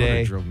 Every That would've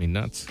day. drove me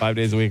nuts. 5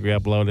 days a week, we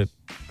upload it.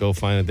 Go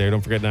find it there.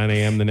 Don't forget 9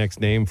 a.m. the next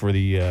name for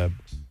the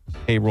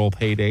payroll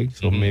payday.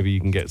 So maybe you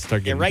can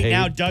start Yeah, getting right paid.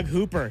 now, Doug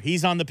Hooper,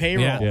 he's on the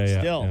payroll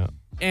still. Yeah.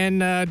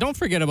 And don't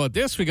forget about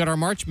this. We got our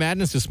March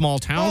Madness of Small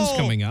Towns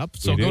coming up.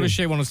 So We go do.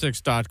 to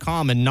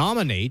Shay106.com and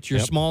nominate your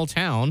small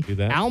town. Do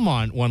that.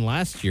 Almont won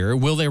last year.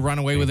 Will they run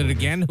away with it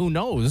again? Who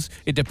knows?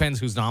 It depends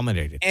who's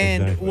nominated.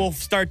 And we'll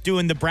start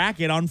doing the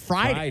bracket on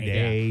Friday.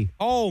 Friday.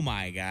 Oh,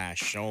 my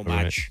gosh. So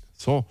much.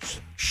 So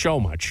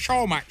much.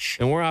 So much.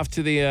 And we're off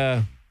to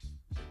the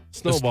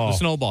snowball. The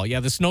snowball. Yeah,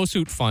 the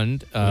Snowsuit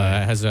Fund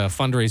has a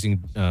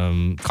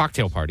fundraising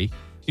cocktail party.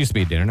 Used to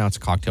be a dinner. Now it's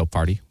a cocktail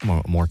party.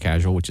 More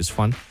casual, which is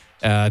fun.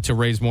 To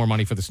raise more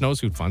money for the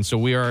Snowsuit Fund. So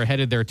we are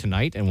headed there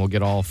tonight, and we'll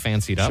get all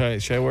fancied up.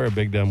 Should I wear a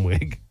big dumb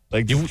wig?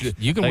 Like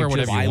You can wear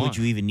whatever Why you would want.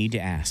 you even need to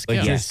ask?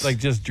 Like Yes.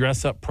 just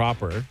dress up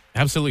proper,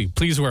 Absolutely.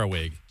 Please wear a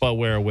wig. but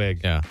wear a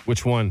wig. Yeah.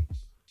 Which one?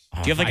 Do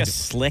you have like a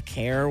slick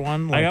hair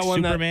one? Like I got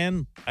one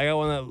Superman? I got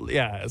one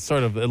that it's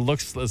sort of.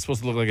 It's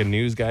supposed to look like a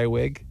news guy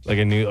wig, like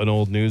an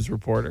old news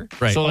reporter.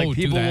 Right. So like Oh,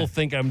 do people that. will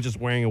think I'm just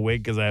wearing a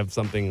wig because I have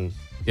something.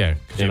 Yeah,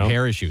 'cause you have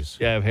hair issues.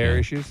 Yeah, I have hair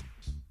issues.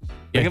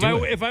 Yeah, Like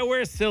do it. if I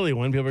wear a silly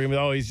one, people are gonna be,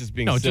 oh, he's just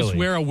being No, silly. just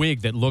wear a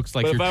wig that looks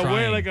like But you're if I trying.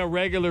 wear like a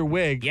regular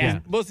wig, 'cause Yeah.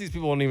 most of these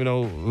people won't even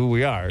know who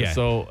we are. Yeah.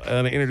 So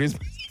and I introduce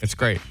myself. It's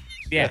great.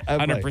 Yeah, I'm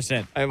like-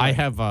 100%. I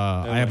have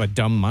a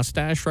dumb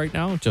mustache right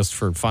now, just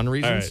for fun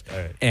reasons. all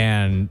right.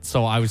 And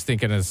so I was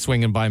thinking of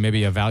swinging by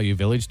maybe a Value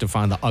Village to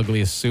find the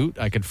ugliest suit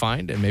I could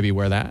find and maybe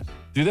wear that.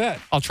 Do that.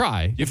 I'll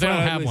try. If they find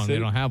don't an have ugly one, they suit?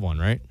 don't have one,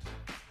 right?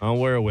 I'll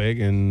wear a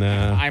wig and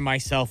I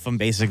myself am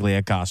basically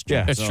a costume.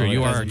 Yeah. That's so true. it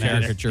You are a doesn't matter.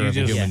 caricature You of a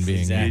just- human Yes, being.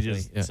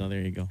 exactly. Yeah. So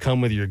there you go.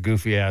 come with your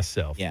goofy ass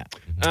self. Yeah.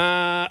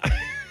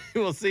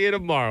 We'll see you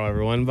tomorrow,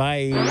 everyone.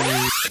 Bye.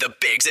 The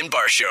Biggs and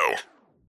Bar Show.